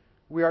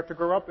 We are to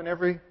grow up in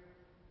every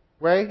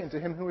way into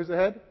Him who is the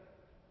head?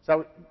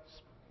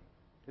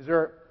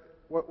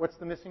 What's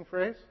the missing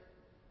phrase?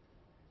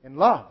 In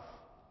love.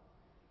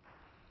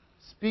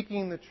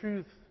 Speaking the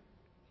truth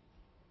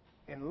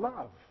in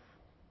love.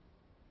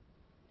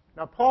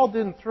 Now, Paul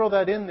didn't throw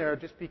that in there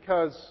just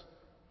because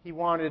he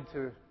wanted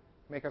to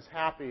make us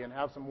happy and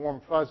have some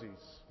warm fuzzies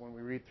when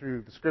we read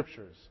through the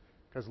Scriptures.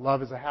 Because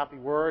love is a happy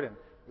word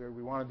and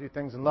we want to do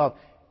things in love.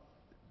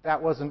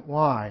 That wasn't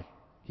why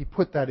he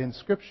put that in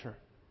Scripture.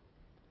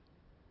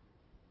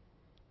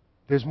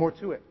 There's more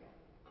to it.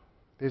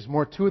 There's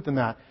more to it than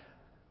that.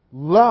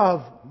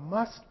 Love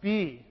must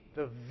be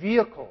the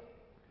vehicle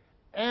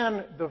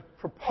and the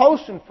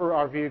propulsion for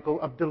our vehicle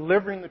of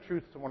delivering the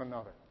truth to one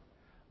another.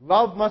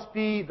 Love must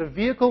be the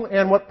vehicle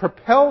and what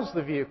propels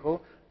the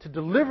vehicle to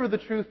deliver the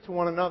truth to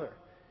one another.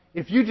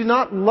 If you do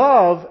not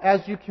love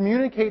as you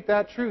communicate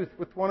that truth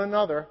with one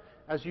another,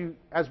 as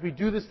we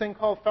do this thing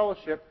called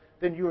fellowship,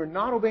 then you are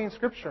not obeying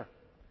Scripture.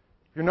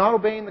 You're not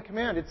obeying the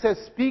command. It says,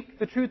 speak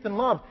the truth in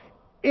love.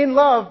 In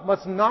love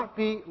must not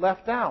be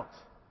left out.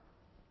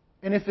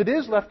 And if it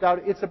is left out,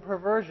 it's a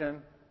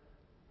perversion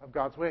of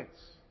God's ways.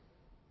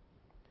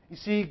 You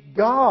see,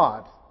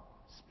 God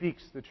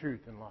speaks the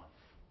truth in love.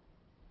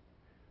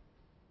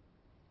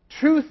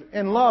 Truth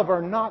and love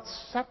are not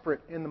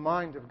separate in the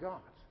mind of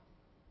God.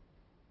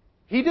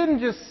 He didn't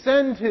just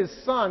send His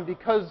Son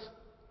because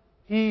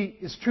He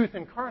is truth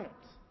incarnate.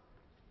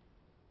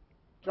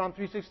 John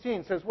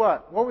 3:16 says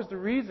what? What was the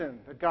reason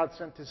that God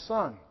sent His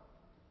Son?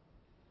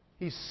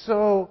 He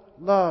so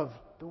loved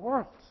the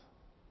world.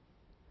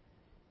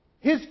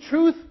 His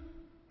truth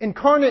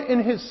incarnate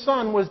in His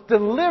Son was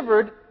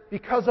delivered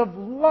because of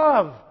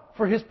love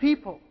for His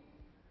people.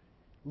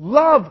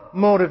 Love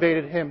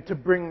motivated Him to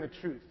bring the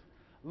truth.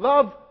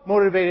 Love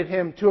motivated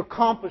Him to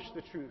accomplish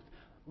the truth.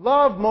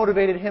 love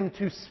motivated him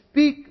to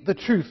speak the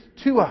truth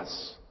to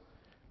us.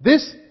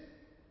 This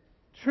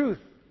truth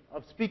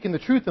of speaking the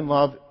truth in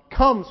love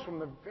comes from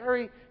the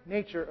very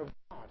nature of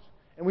God.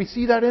 And we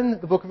see that in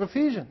the book of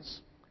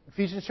Ephesians.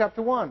 Ephesians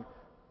chapter 1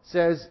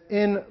 says,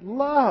 in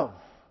love,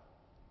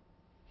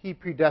 He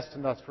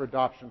predestined us for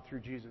adoption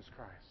through Jesus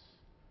Christ.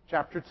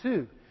 Chapter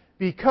 2,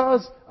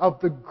 because of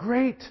the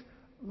great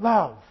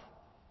love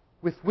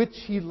with which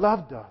He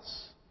loved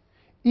us,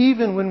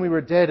 even when we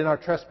were dead in our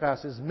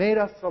trespasses, made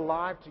us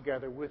alive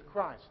together with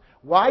Christ.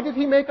 Why did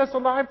He make us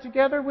alive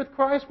together with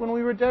Christ when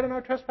we were dead in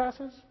our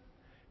trespasses?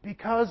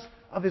 Because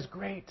of His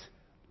great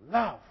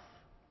love.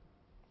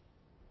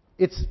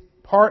 It's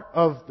part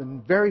of the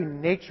very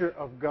nature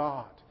of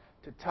God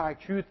to tie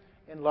truth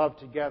and love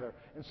together.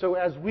 And so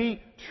as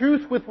we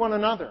truth with one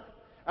another,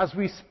 as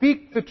we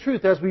speak the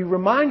truth, as we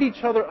remind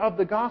each other of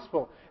the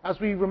gospel, as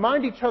we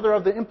remind each other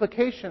of the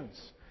implications,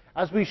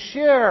 as we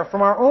share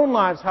from our own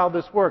lives how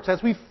this works,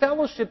 as we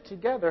fellowship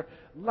together,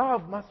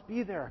 love must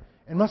be there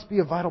and must be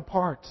a vital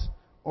part,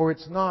 or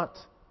it's not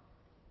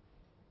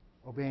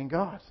obeying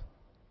God.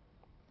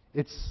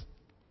 It's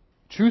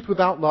truth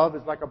without love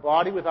is like a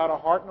body without a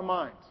heart and a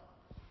mind.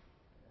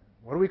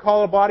 What do we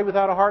call a body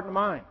without a heart and a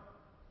mind?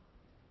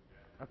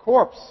 A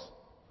corpse.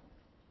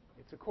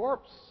 It's a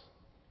corpse.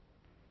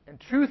 And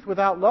truth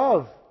without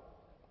love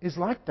is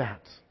like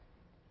that.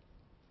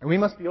 And we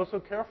must be also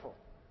careful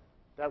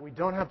that we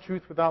don't have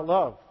truth without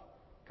love,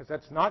 because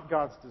that's not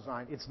God's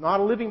design. It's not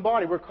a living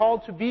body. We're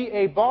called to be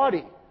a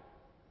body,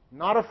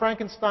 not a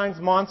Frankenstein's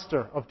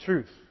monster of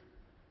truth.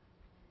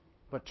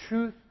 But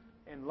truth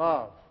and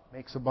love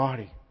makes a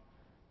body.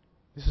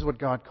 This is what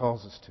God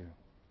calls us to.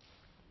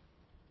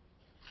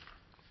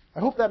 I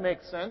hope that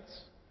makes sense.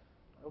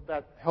 I hope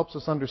that helps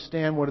us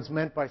understand what is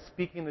meant by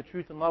speaking the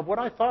truth in love. What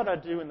I thought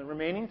I'd do in the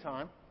remaining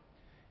time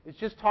is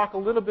just talk a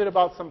little bit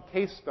about some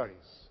case studies.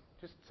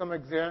 Just some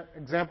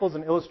examples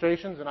and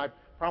illustrations, and I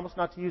promise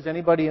not to use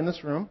anybody in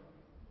this room.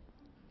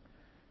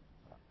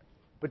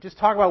 But just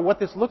talk about what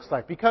this looks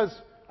like. Because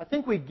I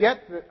think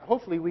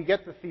hopefully we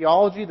get the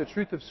theology, the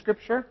truth of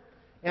Scripture,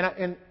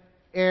 and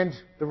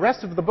the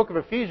rest of the book of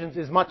Ephesians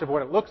is much of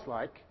what it looks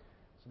like.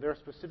 So there are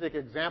specific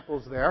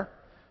examples there.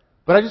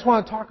 But I just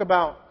want to talk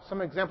about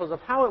some examples of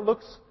how it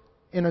looks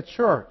in a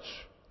church.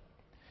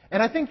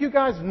 And I think you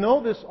guys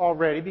know this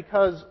already,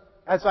 because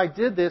as I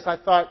did this, I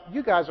thought,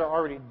 you guys are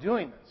already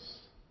doing this.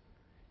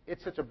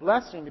 It's such a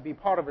blessing to be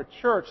part of a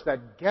church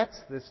that gets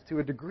this to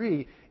a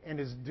degree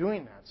and is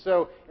doing that.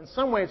 So in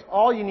some ways,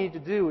 all you need to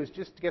do is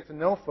just to get to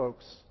know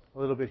folks a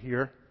little bit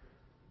here,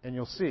 and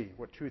you'll see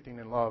what truthing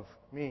in love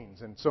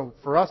means. And so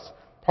for us,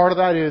 part of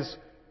that is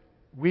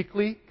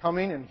weekly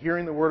coming and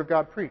hearing the Word of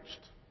God preached.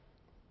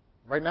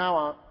 Right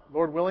now,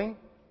 Lord willing,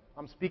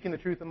 I'm speaking the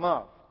truth in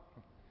love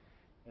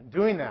and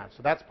doing that.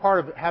 So that's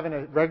part of having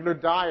a regular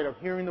diet of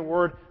hearing the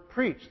Word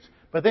preached.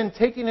 But then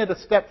taking it a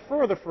step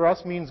further for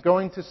us means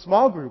going to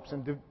small groups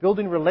and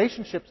building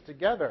relationships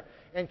together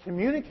and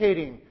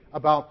communicating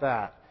about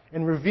that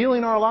and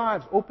revealing our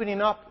lives,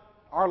 opening up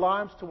our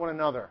lives to one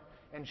another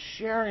and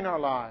sharing our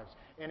lives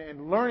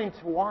and learning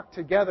to walk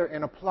together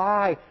and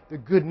apply the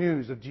good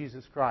news of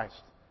Jesus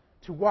Christ.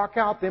 To walk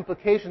out the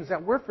implications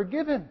that we're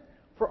forgiven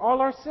for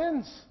all our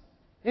sins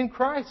in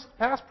Christ,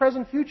 past,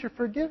 present, future,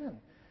 forgiven.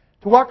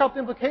 To walk out the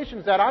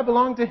implications that I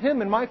belong to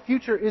Him and my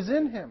future is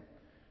in Him.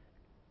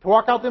 To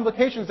walk out the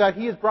implications that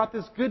He has brought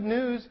this good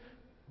news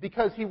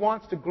because He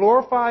wants to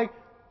glorify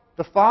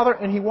the Father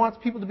and He wants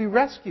people to be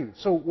rescued.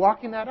 So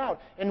walking that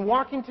out and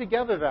walking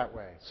together that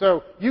way.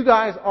 So you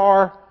guys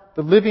are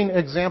the living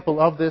example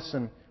of this,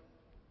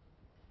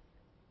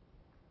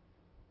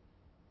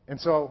 and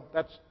so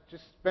that's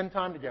just spend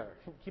time together.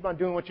 Keep on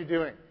doing what you're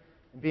doing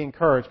and be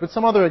encouraged. But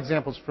some other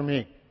examples for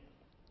me.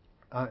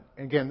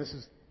 Again, this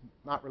is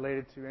not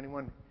related to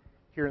anyone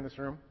here in this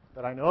room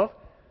that I know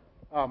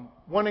of.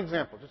 One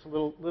example, just a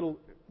little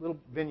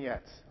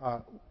vignette.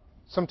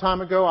 Some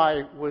time ago,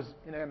 I was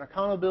in an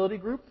accountability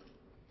group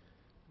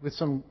with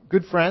some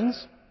good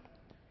friends.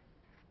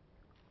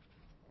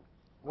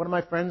 One of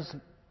my friends,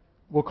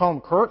 we'll call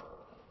him Kurt.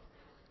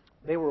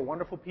 They were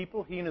wonderful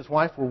people. He and his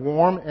wife were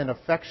warm and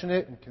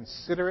affectionate and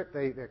considerate.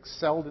 They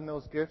excelled in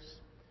those gifts.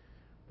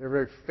 They're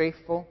very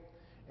faithful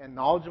and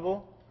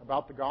knowledgeable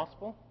about the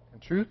gospel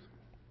and truth.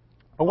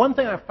 But one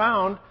thing I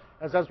found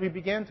as we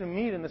began to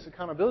meet in this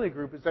accountability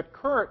group is that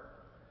Kurt,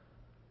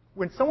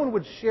 when someone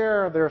would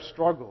share their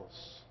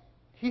struggles,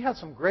 he had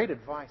some great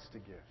advice to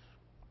give.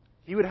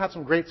 He would have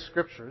some great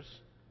scriptures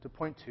to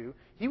point to.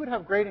 He would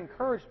have great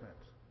encouragement.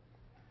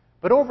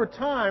 But over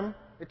time,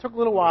 it took a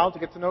little while to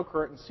get to know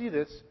Kurt and see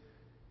this.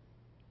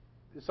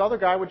 This other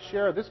guy would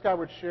share, this guy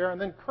would share, and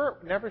then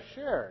Kurt never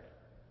shared.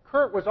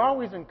 Kurt was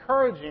always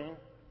encouraging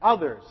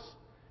others.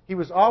 He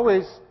was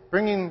always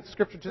bringing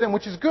Scripture to them,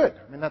 which is good.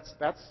 I mean, that's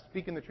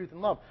speaking the truth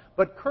in love.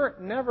 But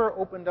Kurt never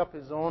opened up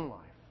his own life,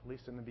 at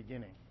least in the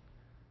beginning.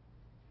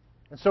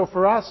 And so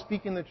for us,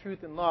 speaking the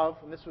truth in love,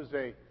 and this was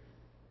a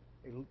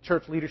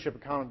church leadership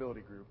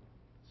accountability group,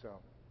 so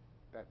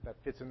that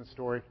fits in the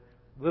story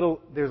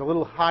there's a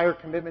little higher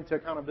commitment to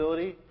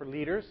accountability for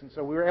leaders, and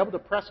so we were able to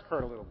press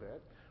Kurt a little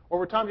bit.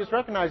 Over time, just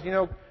recognize,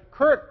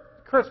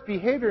 Kurt's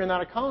behavior in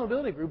that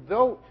accountability group,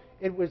 though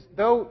it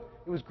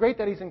was great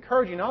that he's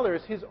encouraging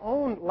others, his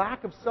own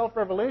lack of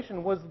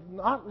self-revelation was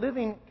not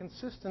living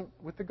consistent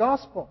with the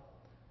gospel.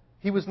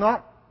 He was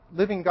not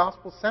living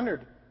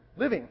gospel-centered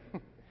living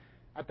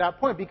at that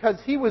point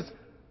because he was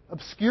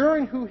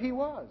obscuring who he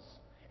was.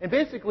 And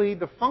basically,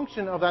 the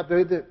function of that,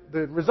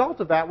 the result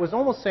of that was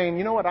almost saying,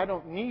 you know what, I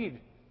don't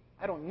need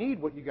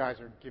what you guys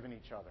are giving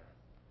each other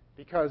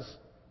because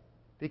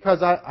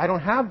I don't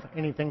have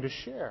anything to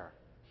share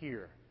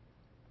here.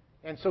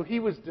 And so he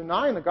was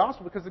denying the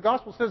gospel because the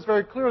gospel says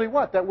very clearly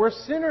what? That we're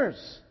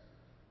sinners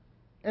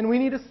and we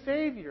need a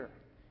Savior.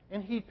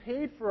 And He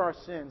paid for our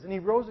sins and He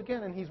rose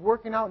again and He's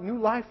working out new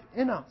life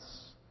in us.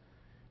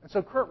 And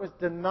so Kurt was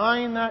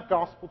denying that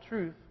gospel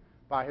truth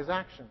by his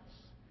actions.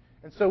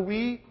 And so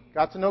we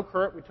got to know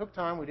Kurt. We took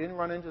time. We didn't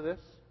run into this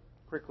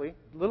quickly.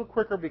 A little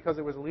quicker because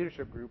it was a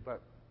leadership group,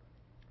 but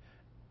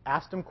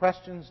asked him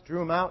questions,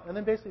 drew him out, and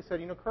then basically said,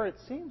 Kurt, it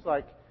seems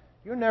like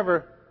you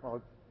never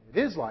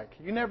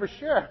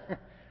share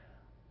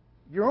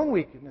your own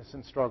weakness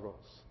and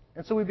struggles.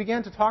 And so we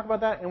began to talk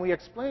about that, and we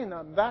explained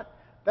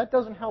that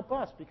doesn't help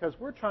us because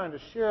we're trying to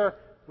share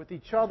with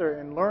each other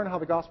and learn how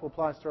the gospel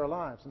applies to our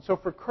lives. And so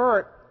for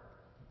Kurt,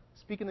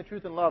 speaking the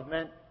truth in love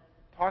meant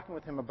talking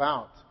with him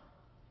about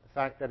the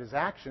fact that his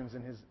actions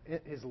and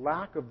his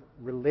lack of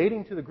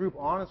relating to the group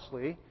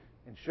honestly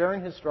and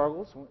sharing his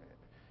struggles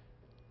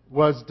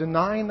was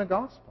denying the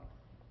gospel.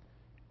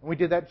 And we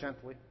did that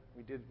gently.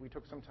 We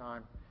took some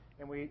time.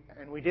 And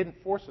we didn't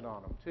force it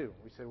on him, too.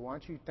 We said, why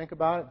don't you think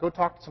about it? Go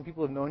talk to some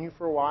people who have known you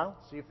for a while.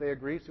 See if they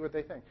agree. See what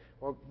they think.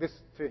 Well,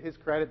 to his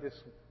credit, this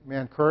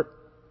man, Kurt,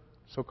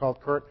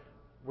 so-called Kurt,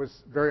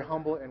 was very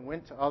humble and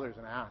went to others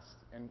and asked.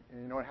 And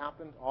you know what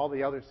happened? All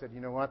the others said,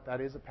 you know what?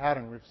 That is a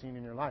pattern we've seen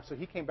in your life. So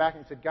he came back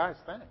and said, guys,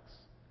 thanks.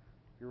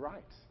 You're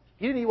right.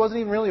 He wasn't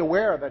even really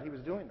aware that he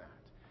was doing that.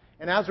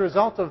 And as a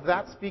result of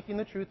that speaking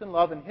the truth in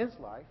love in his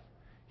life,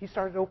 he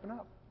started to open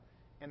up.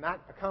 And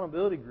that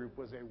accountability group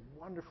was a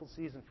wonderful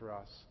season for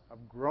us of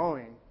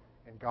growing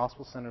in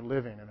gospel-centered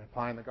living and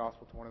applying the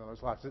gospel to one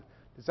another's lives.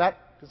 Does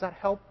that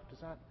help? Does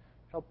that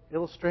help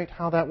illustrate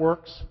how that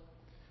works?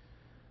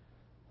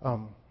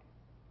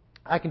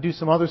 I can do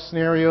some other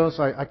scenarios.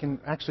 I can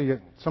actually,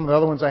 some of the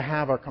other ones I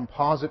have are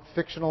composite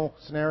fictional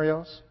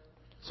scenarios.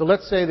 So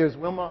let's say there's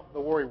Wilma the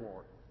Worry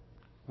Ward.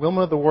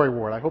 Wilma the Worry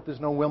Ward. I hope there's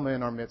no Wilma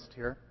in our midst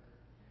here.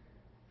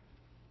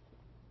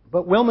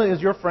 But Wilma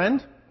is your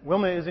friend.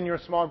 Wilma is in your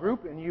small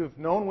group, and you've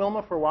known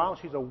Wilma for a while.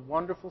 She's a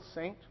wonderful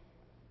saint.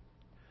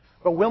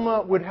 But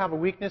Wilma would have a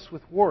weakness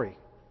with worry.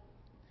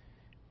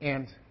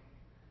 And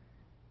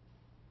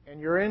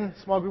you're in a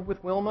small group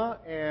with Wilma,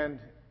 and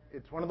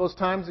it's one of those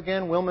times,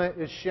 again, Wilma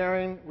is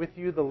sharing with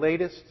you the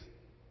latest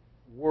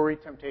worry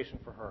temptation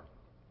for her.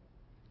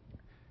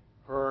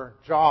 Her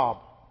job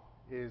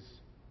is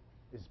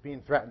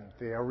being threatened.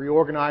 They are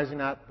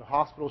reorganizing at the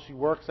hospital she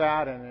works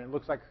at, and it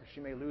looks like she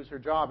may lose her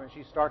job, and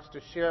she starts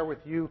to share with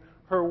you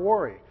her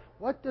worry.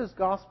 What does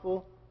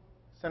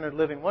gospel-centered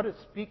living, what does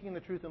speaking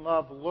the truth in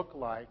love look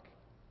like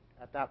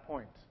at that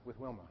point with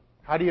Wilma?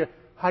 How do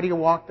you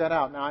walk that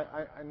out? Now,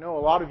 I know a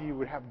lot of you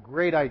would have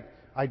great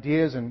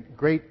ideas and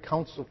great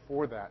counsel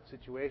for that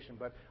situation,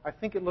 but I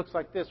think it looks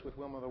like this with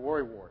Wilma the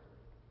Worry Ward.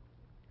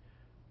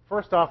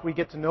 First off, we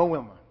get to know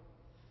Wilma.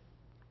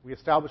 We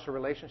establish a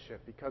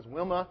relationship because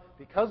Wilma,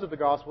 because of the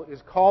gospel,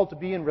 is called to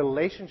be in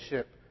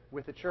relationship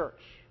with the church.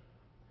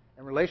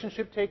 And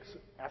relationship takes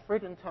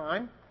effort and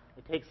time.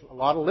 It takes a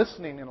lot of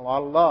listening and a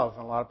lot of love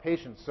and a lot of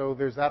patience. So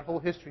there's that whole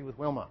history with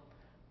Wilma.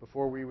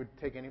 Before we would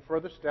take any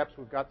further steps,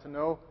 we've got to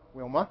know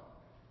Wilma.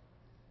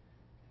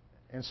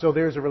 And so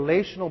there's a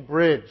relational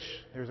bridge.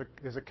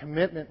 There's a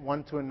commitment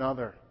one to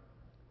another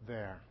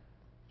there.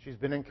 She's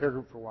been in care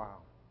group for a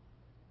while.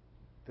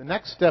 The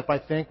next step, I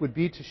think, would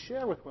be to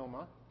share with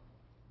Wilma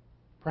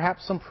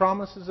perhaps some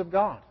promises of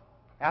God.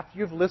 After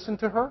you've listened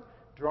to her,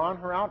 drawn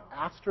her out,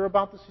 asked her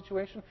about the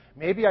situation,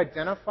 maybe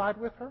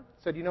identified with her,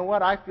 said, you know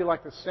what, I feel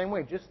like the same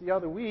way. Just the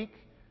other week,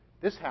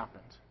 this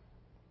happened.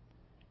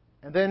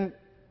 And then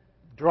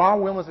draw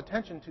Wilma's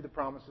attention to the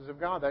promises of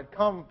God that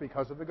come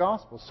because of the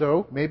gospel.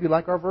 So, maybe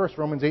like our verse,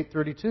 Romans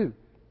 8:32.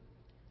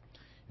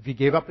 If He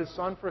gave up His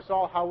Son for us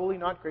all, how will He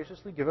not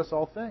graciously give us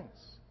all things?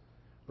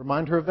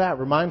 Remind her of that.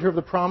 Remind her of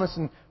the promise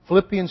in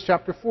Philippians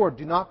chapter 4.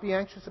 Do not be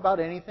anxious about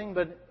anything,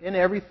 but in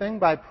everything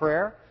by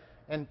prayer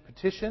and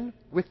petition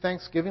with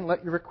thanksgiving,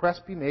 let your requests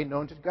be made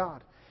known to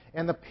God.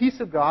 And the peace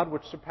of God,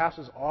 which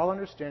surpasses all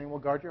understanding, will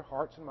guard your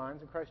hearts and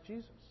minds in Christ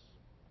Jesus.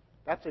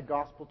 That's a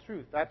gospel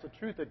truth. That's a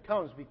truth that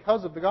comes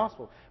because of the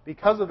gospel.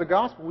 Because of the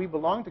gospel, we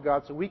belong to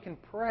God, so we can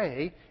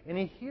pray, and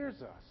He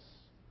hears us.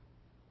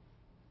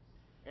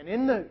 And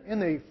in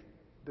the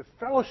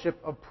fellowship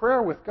of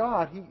prayer with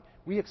God,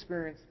 we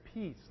experience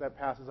peace that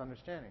passes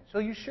understanding. So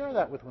you share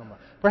that with Wilma.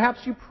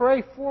 Perhaps you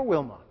pray for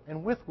Wilma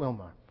and with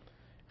Wilma.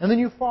 And then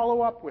you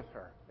follow up with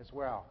her as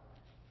well.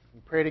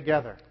 You pray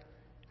together.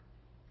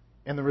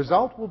 And the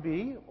result will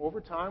be,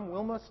 over time,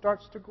 Wilma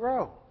starts to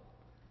grow,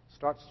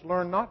 starts to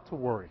learn not to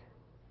worry,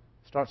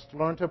 starts to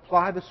learn to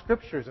apply the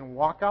Scriptures and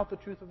walk out the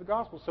truth of the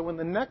gospel. So when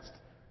the next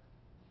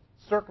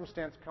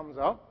circumstance comes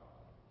up,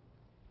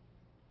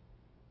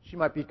 she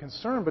might be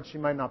concerned, but she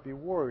might not be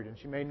worried, and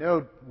she may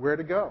know where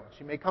to go.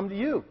 She may come to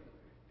you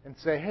and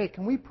say, hey,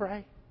 can we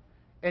pray?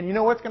 And you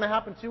know what's going to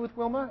happen, too, with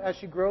Wilma as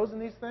she grows in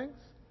these things?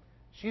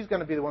 She's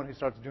going to be the one who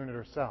starts doing it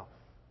herself.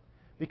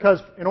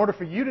 Because in order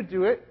for you to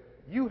do it,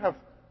 you have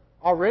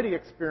already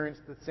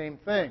experienced the same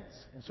things.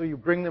 And so you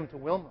bring them to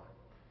Wilma.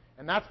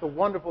 And that's the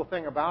wonderful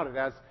thing about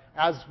it.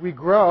 As we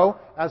grow,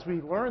 as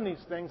we learn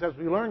these things, as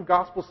we learn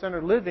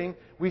gospel-centered living,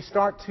 we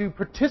start to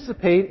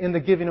participate in the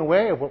giving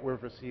away of what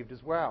we've received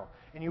as well.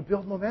 And you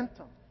build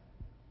momentum.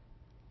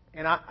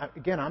 And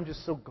I'm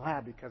just so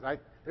glad because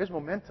there's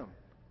momentum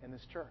in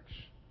this church.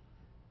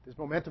 There's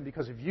momentum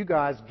because of you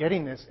guys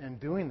getting this and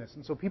doing this.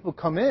 And so people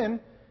come in,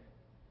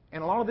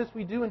 and a lot of this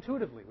we do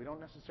intuitively. We don't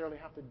necessarily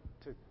have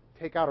to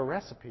take out a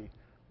recipe.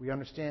 We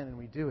understand and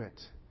we do it.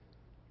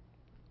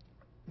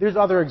 There's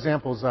other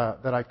examples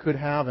that I could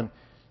have, and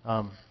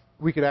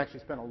we could actually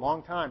spend a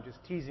long time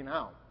just teasing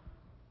out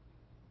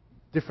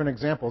different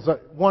examples.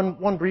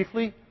 One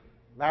briefly,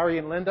 Larry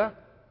and Linda.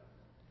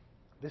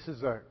 This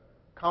is a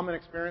common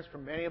experience for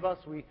many of us.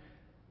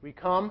 We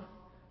come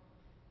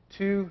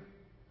to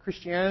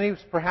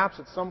Christianity perhaps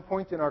at some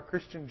point in our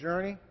Christian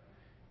journey,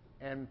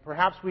 and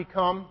perhaps we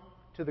come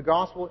to the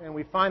gospel and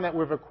we find that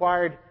we've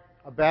acquired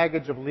a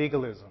baggage of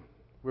legalism.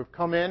 We've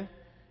come in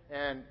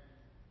and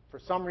for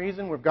some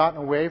reason we've gotten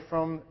away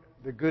from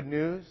the good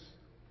news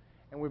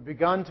and we've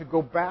begun to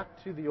go back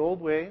to the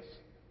old ways,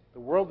 the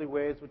worldly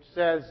ways, which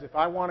says if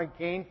I want to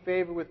gain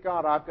favor with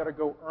God, I've got to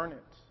go earn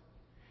it.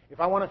 If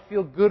I want to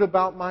feel good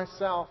about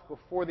myself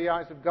before the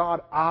eyes of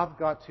God, I've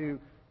got to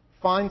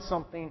find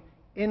something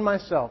in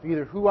myself,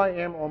 either who I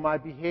am or my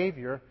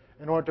behavior,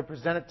 in order to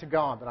present it to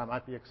God that I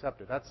might be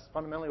accepted. That's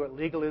fundamentally what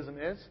legalism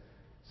is,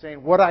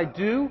 saying what I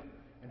do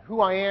and who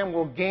I am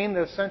will gain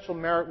the essential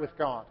merit with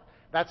God.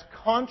 That's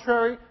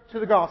contrary to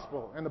the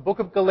gospel. And the book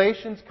of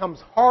Galatians comes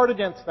hard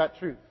against that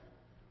truth,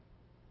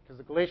 because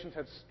the Galatians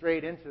had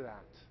strayed into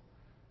that.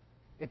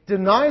 It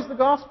denies the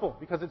gospel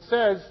because it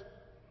says,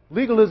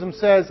 legalism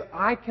says,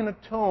 I can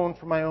atone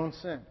for my own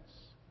sins.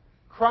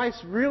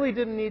 Christ really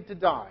didn't need to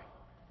die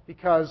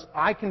because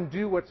I can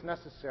do what's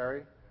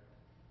necessary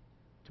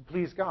to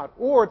please God.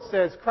 Or it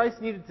says,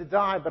 Christ needed to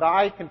die, but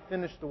I can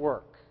finish the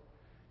work.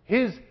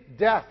 His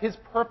death, His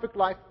perfect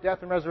life, death,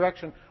 and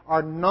resurrection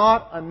are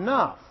not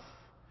enough.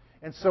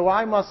 And so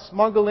I must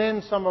smuggle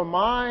in some of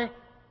my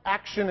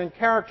action and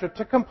character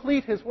to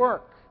complete His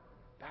work.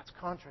 That's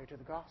contrary to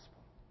the gospel.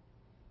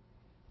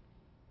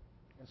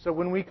 And so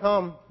when we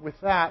come with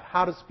that,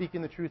 how does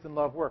speaking the truth in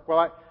love work?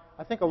 Well,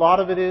 I think a lot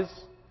of it is,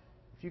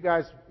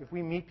 if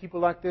we meet people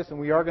like this, and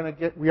we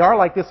are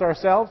like this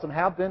ourselves and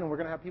have been, and we're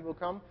going to have people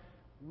come,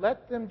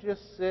 let them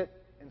just sit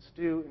and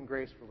stew in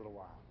grace for a little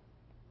while.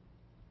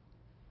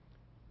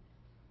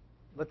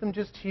 Let them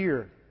just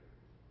hear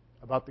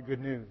about the good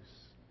news.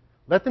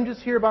 Let them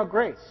just hear about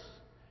grace.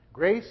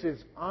 Grace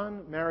is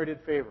unmerited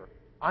favor,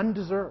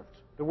 undeserved.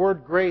 The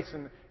word grace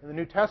in the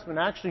New Testament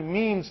actually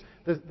means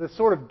the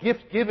sort of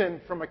gift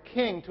given from a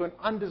king to an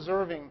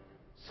undeserving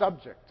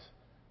subject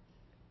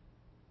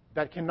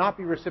that cannot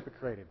be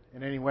reciprocated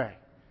in any way.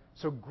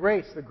 So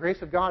grace, the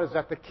grace of God, is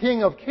that the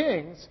King of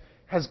Kings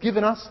has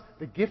given us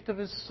the gift of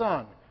His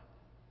Son.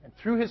 And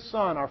through His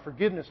Son, our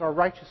forgiveness, our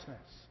righteousness.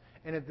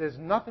 And there's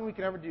nothing we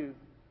can ever do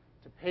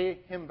to pay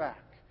Him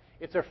back.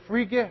 It's a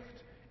free gift.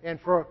 And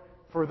for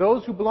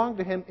those who belong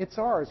to Him, it's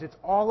ours. It's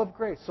all of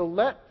grace. So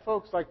let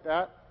folks like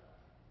that,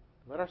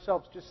 let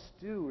ourselves just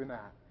stew in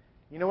that.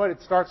 You know what?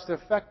 It starts to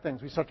affect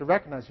things. We start to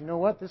recognize, you know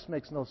what? This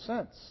makes no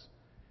sense.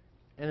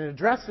 And it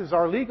addresses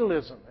our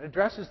legalism. It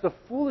addresses the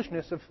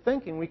foolishness of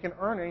thinking we can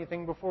earn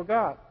anything before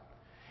God.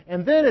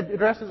 And then it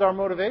addresses our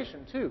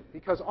motivation, too.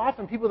 Because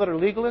often people that are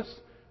legalists,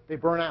 they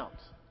burn out.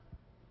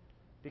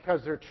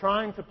 Because they're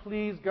trying to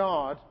please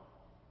God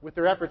with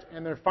their efforts,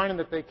 and they're finding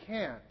that they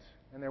can't.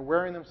 And they're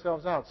wearing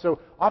themselves out. So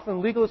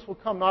often legalists will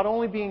come not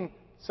only being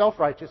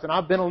self-righteous, and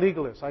I've been a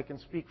legalist. I can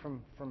speak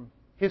from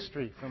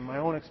history, from my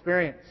own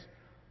experience.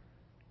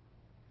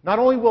 Not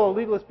only will a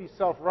legalist be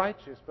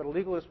self-righteous, but a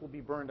legalist will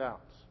be burned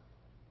out.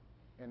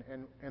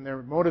 And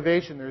their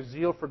motivation, their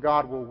zeal for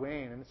God will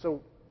wane. And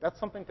so that's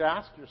something to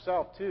ask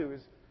yourself, too,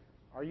 is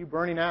are you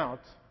burning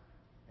out?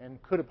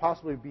 And could it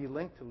possibly be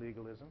linked to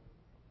legalism?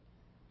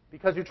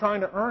 Because you're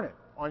trying to earn it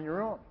on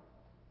your own.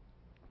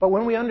 But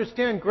when we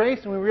understand grace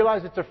and we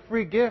realize it's a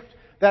free gift,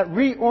 that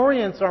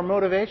reorients our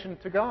motivation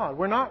to God.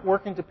 We're not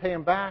working to pay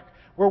Him back.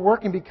 We're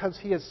working because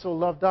He has so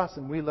loved us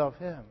and we love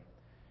Him.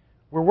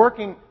 We're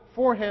working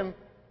for Him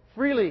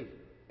freely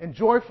and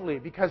joyfully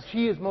because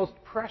He is most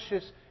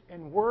precious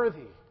and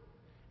worthy.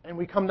 And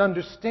we come to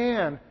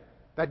understand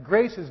that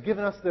grace has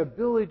given us the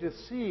ability to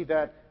see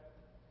that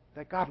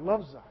God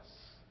loves us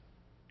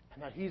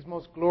and that He's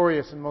most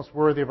glorious and most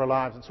worthy of our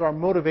lives. And so our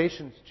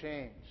motivations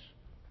change.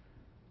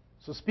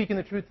 So speaking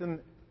the truth in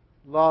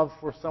love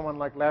for someone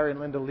like Larry and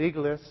Linda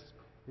Legalists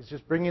is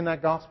just bringing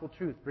that gospel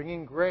truth,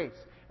 bringing grace,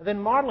 and then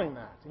modeling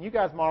that. And you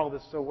guys model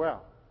this so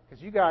well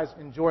because you guys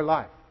enjoy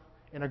life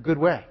in a good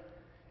way.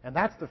 And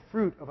that's the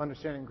fruit of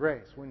understanding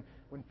grace. When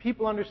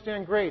people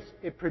understand grace,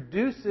 it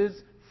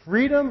produces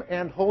freedom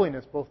and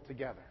holiness both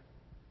together.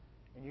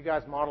 And you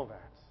guys model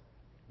that.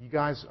 You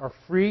guys are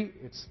free.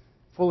 It's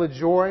full of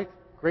joy.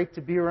 Great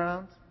to be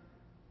around.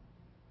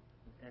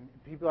 And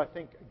people, I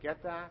think,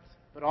 get that.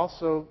 But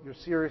also, you're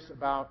serious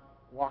about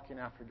walking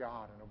after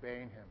God and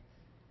obeying Him.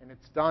 And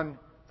it's done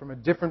from a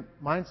different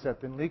mindset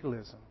than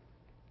legalism.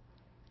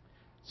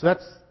 So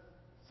that's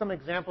some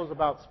examples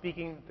about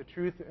speaking the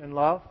truth in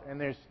love. And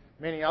there's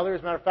many others.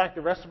 As a matter of fact,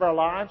 the rest of our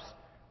lives,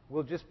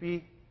 we'll just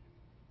be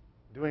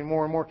doing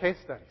more and more case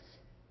studies.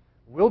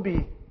 We'll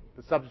be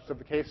the subject of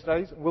the case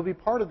studies. We'll be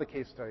part of the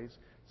case studies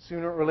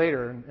sooner or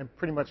later and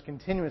pretty much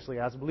continuously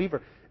as a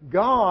believer.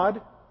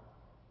 God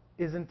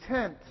is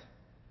intent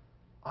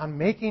on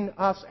making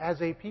us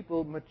as a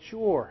people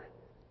mature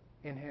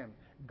in Him.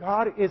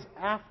 God is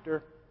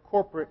after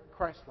corporate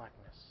Christlikeness.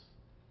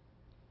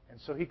 And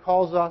so He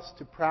calls us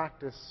to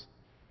practice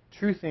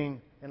truthing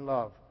in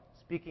love,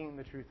 speaking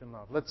the truth in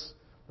love. Let's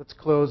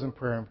close in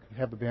prayer and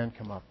have the band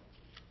come up.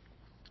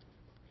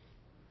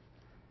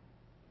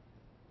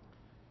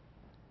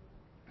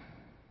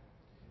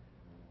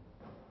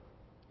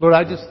 Lord,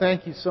 I just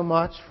thank You so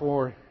much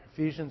for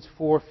Ephesians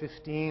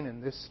 4:15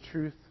 and this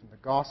truth and the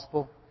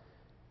gospel.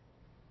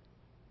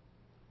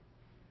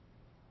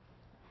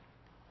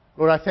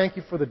 Lord, I thank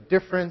You for the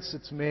difference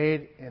it's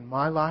made in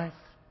my life,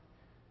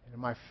 and in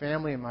my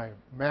family, in my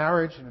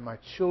marriage, and in my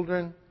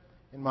children,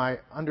 in my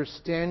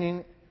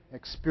understanding and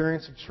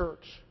experience of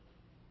church.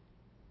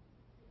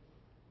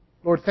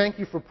 Lord, thank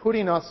You for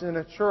putting us in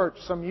a church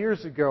some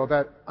years ago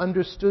that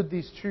understood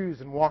these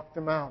truths and walked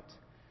them out.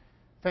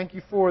 Thank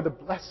You for the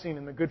blessing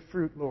and the good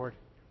fruit, Lord.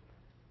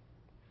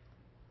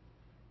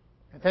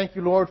 And thank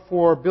You, Lord,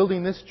 for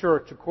building this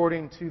church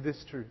according to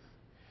this truth.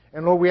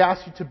 And Lord, we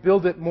ask You to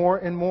build it more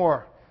and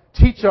more.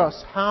 Teach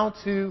us how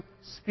to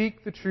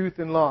speak the truth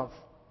in love.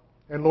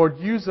 And Lord,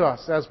 use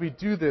us as we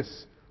do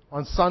this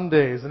on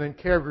Sundays and in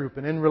care group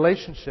and in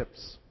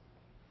relationships.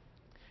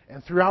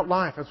 And throughout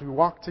life as we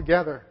walk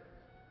together.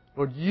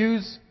 Lord,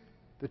 use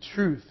the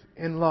truth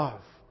in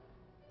love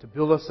to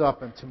build us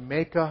up and to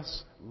make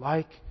us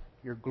like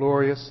Your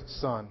glorious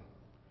Son,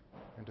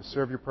 and to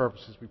serve Your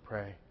purposes, we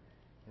pray.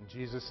 In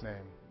Jesus'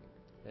 name,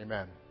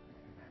 amen.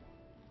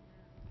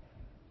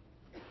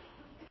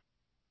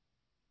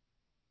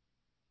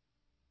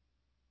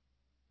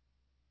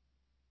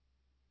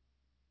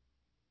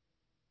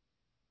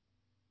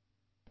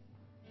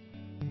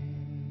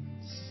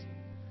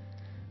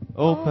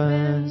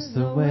 Opens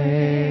the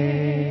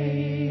way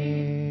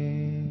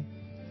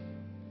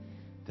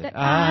that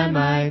I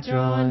might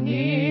draw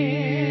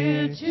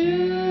near to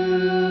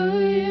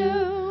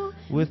You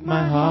with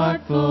my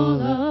heart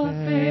full of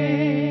faith.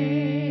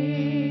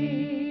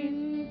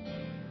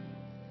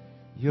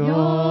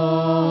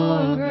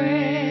 Your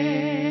grace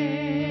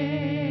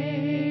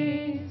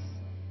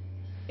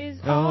is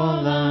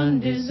all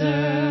undeserved,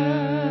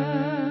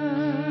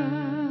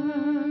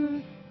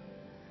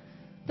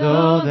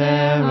 though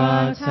there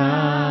are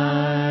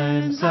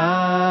times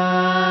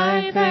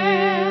I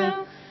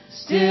fail,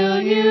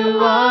 still You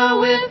are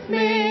with me.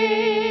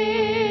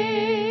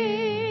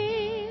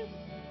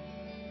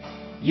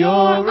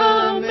 Your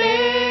amazing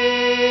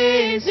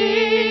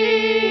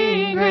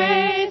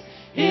grace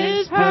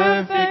is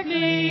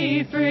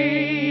perfectly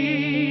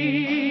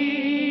free.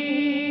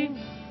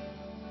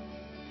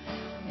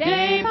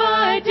 Day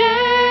by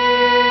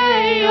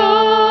day,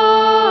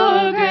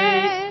 Your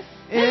grace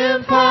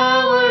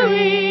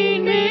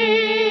empowering me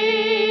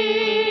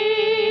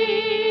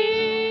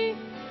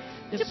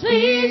to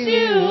please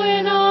You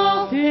in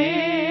all things,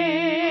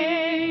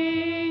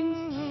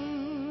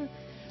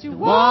 to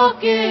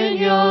walk in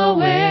Your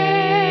ways,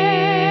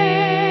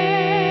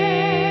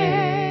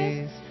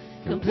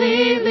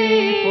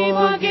 completely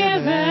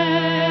forgiven,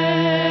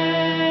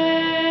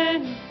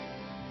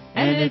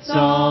 and it's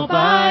all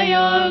by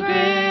Your grace.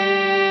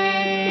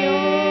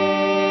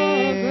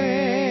 Your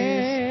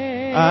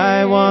grace.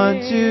 I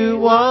want to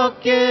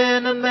walk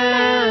in a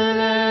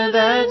manner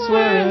that's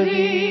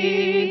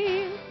worthy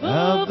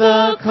of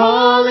the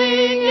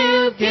calling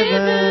You've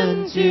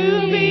given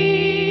to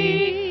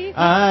me.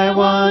 I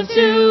want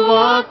to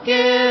walk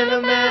in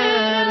a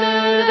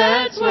manner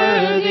that's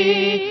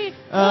worthy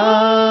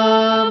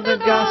of the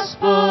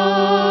gospel.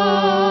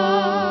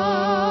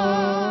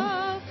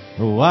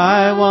 Oh,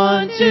 I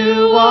want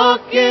to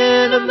walk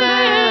in a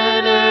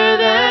manner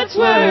that's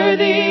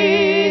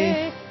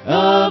worthy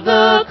of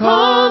the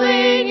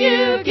calling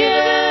You've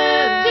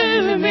given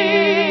to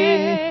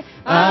me.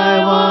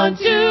 I want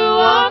to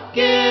walk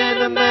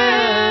in a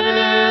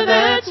manner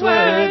that's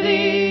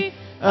worthy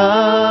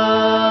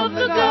of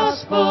the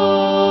gospel.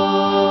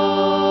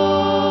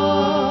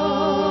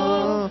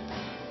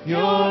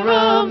 Your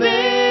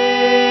amazing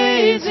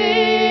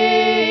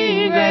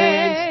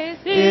grace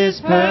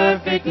is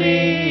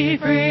perfectly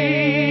free.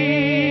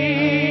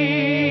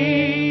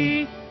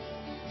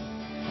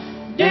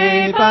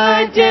 day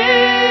by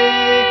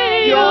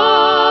day,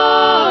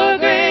 your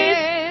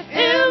grace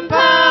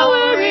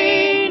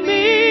empowering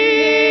me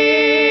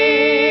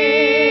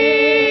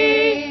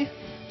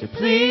to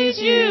please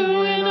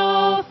you in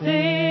all things,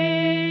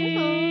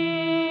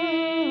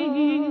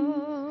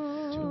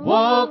 to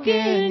walk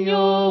in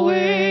your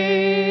way,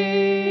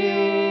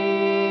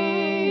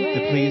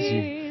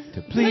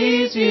 to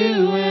please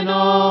you in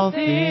all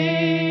things,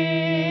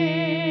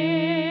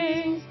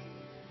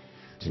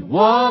 to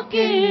walk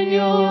in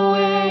your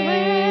ways,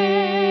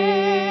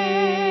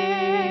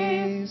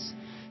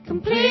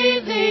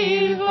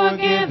 completely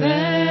forgiven,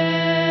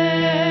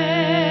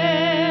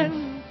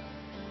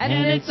 and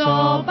it's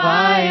all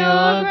by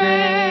your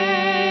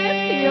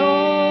grace,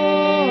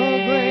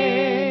 your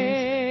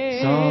grace,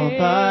 it's all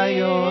by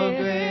your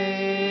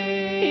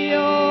grace,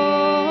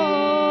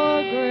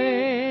 your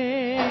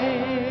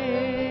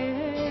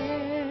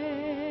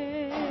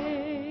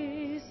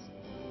grace.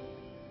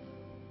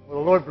 Will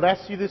the Lord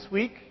bless you this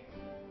week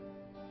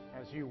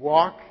as you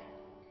walk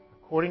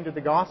according to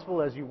the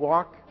gospel, as you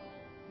walk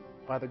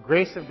by the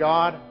grace of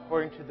God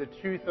according to the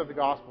truth of the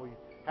gospel.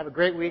 Have a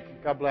great week.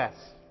 God bless.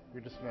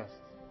 You're dismissed.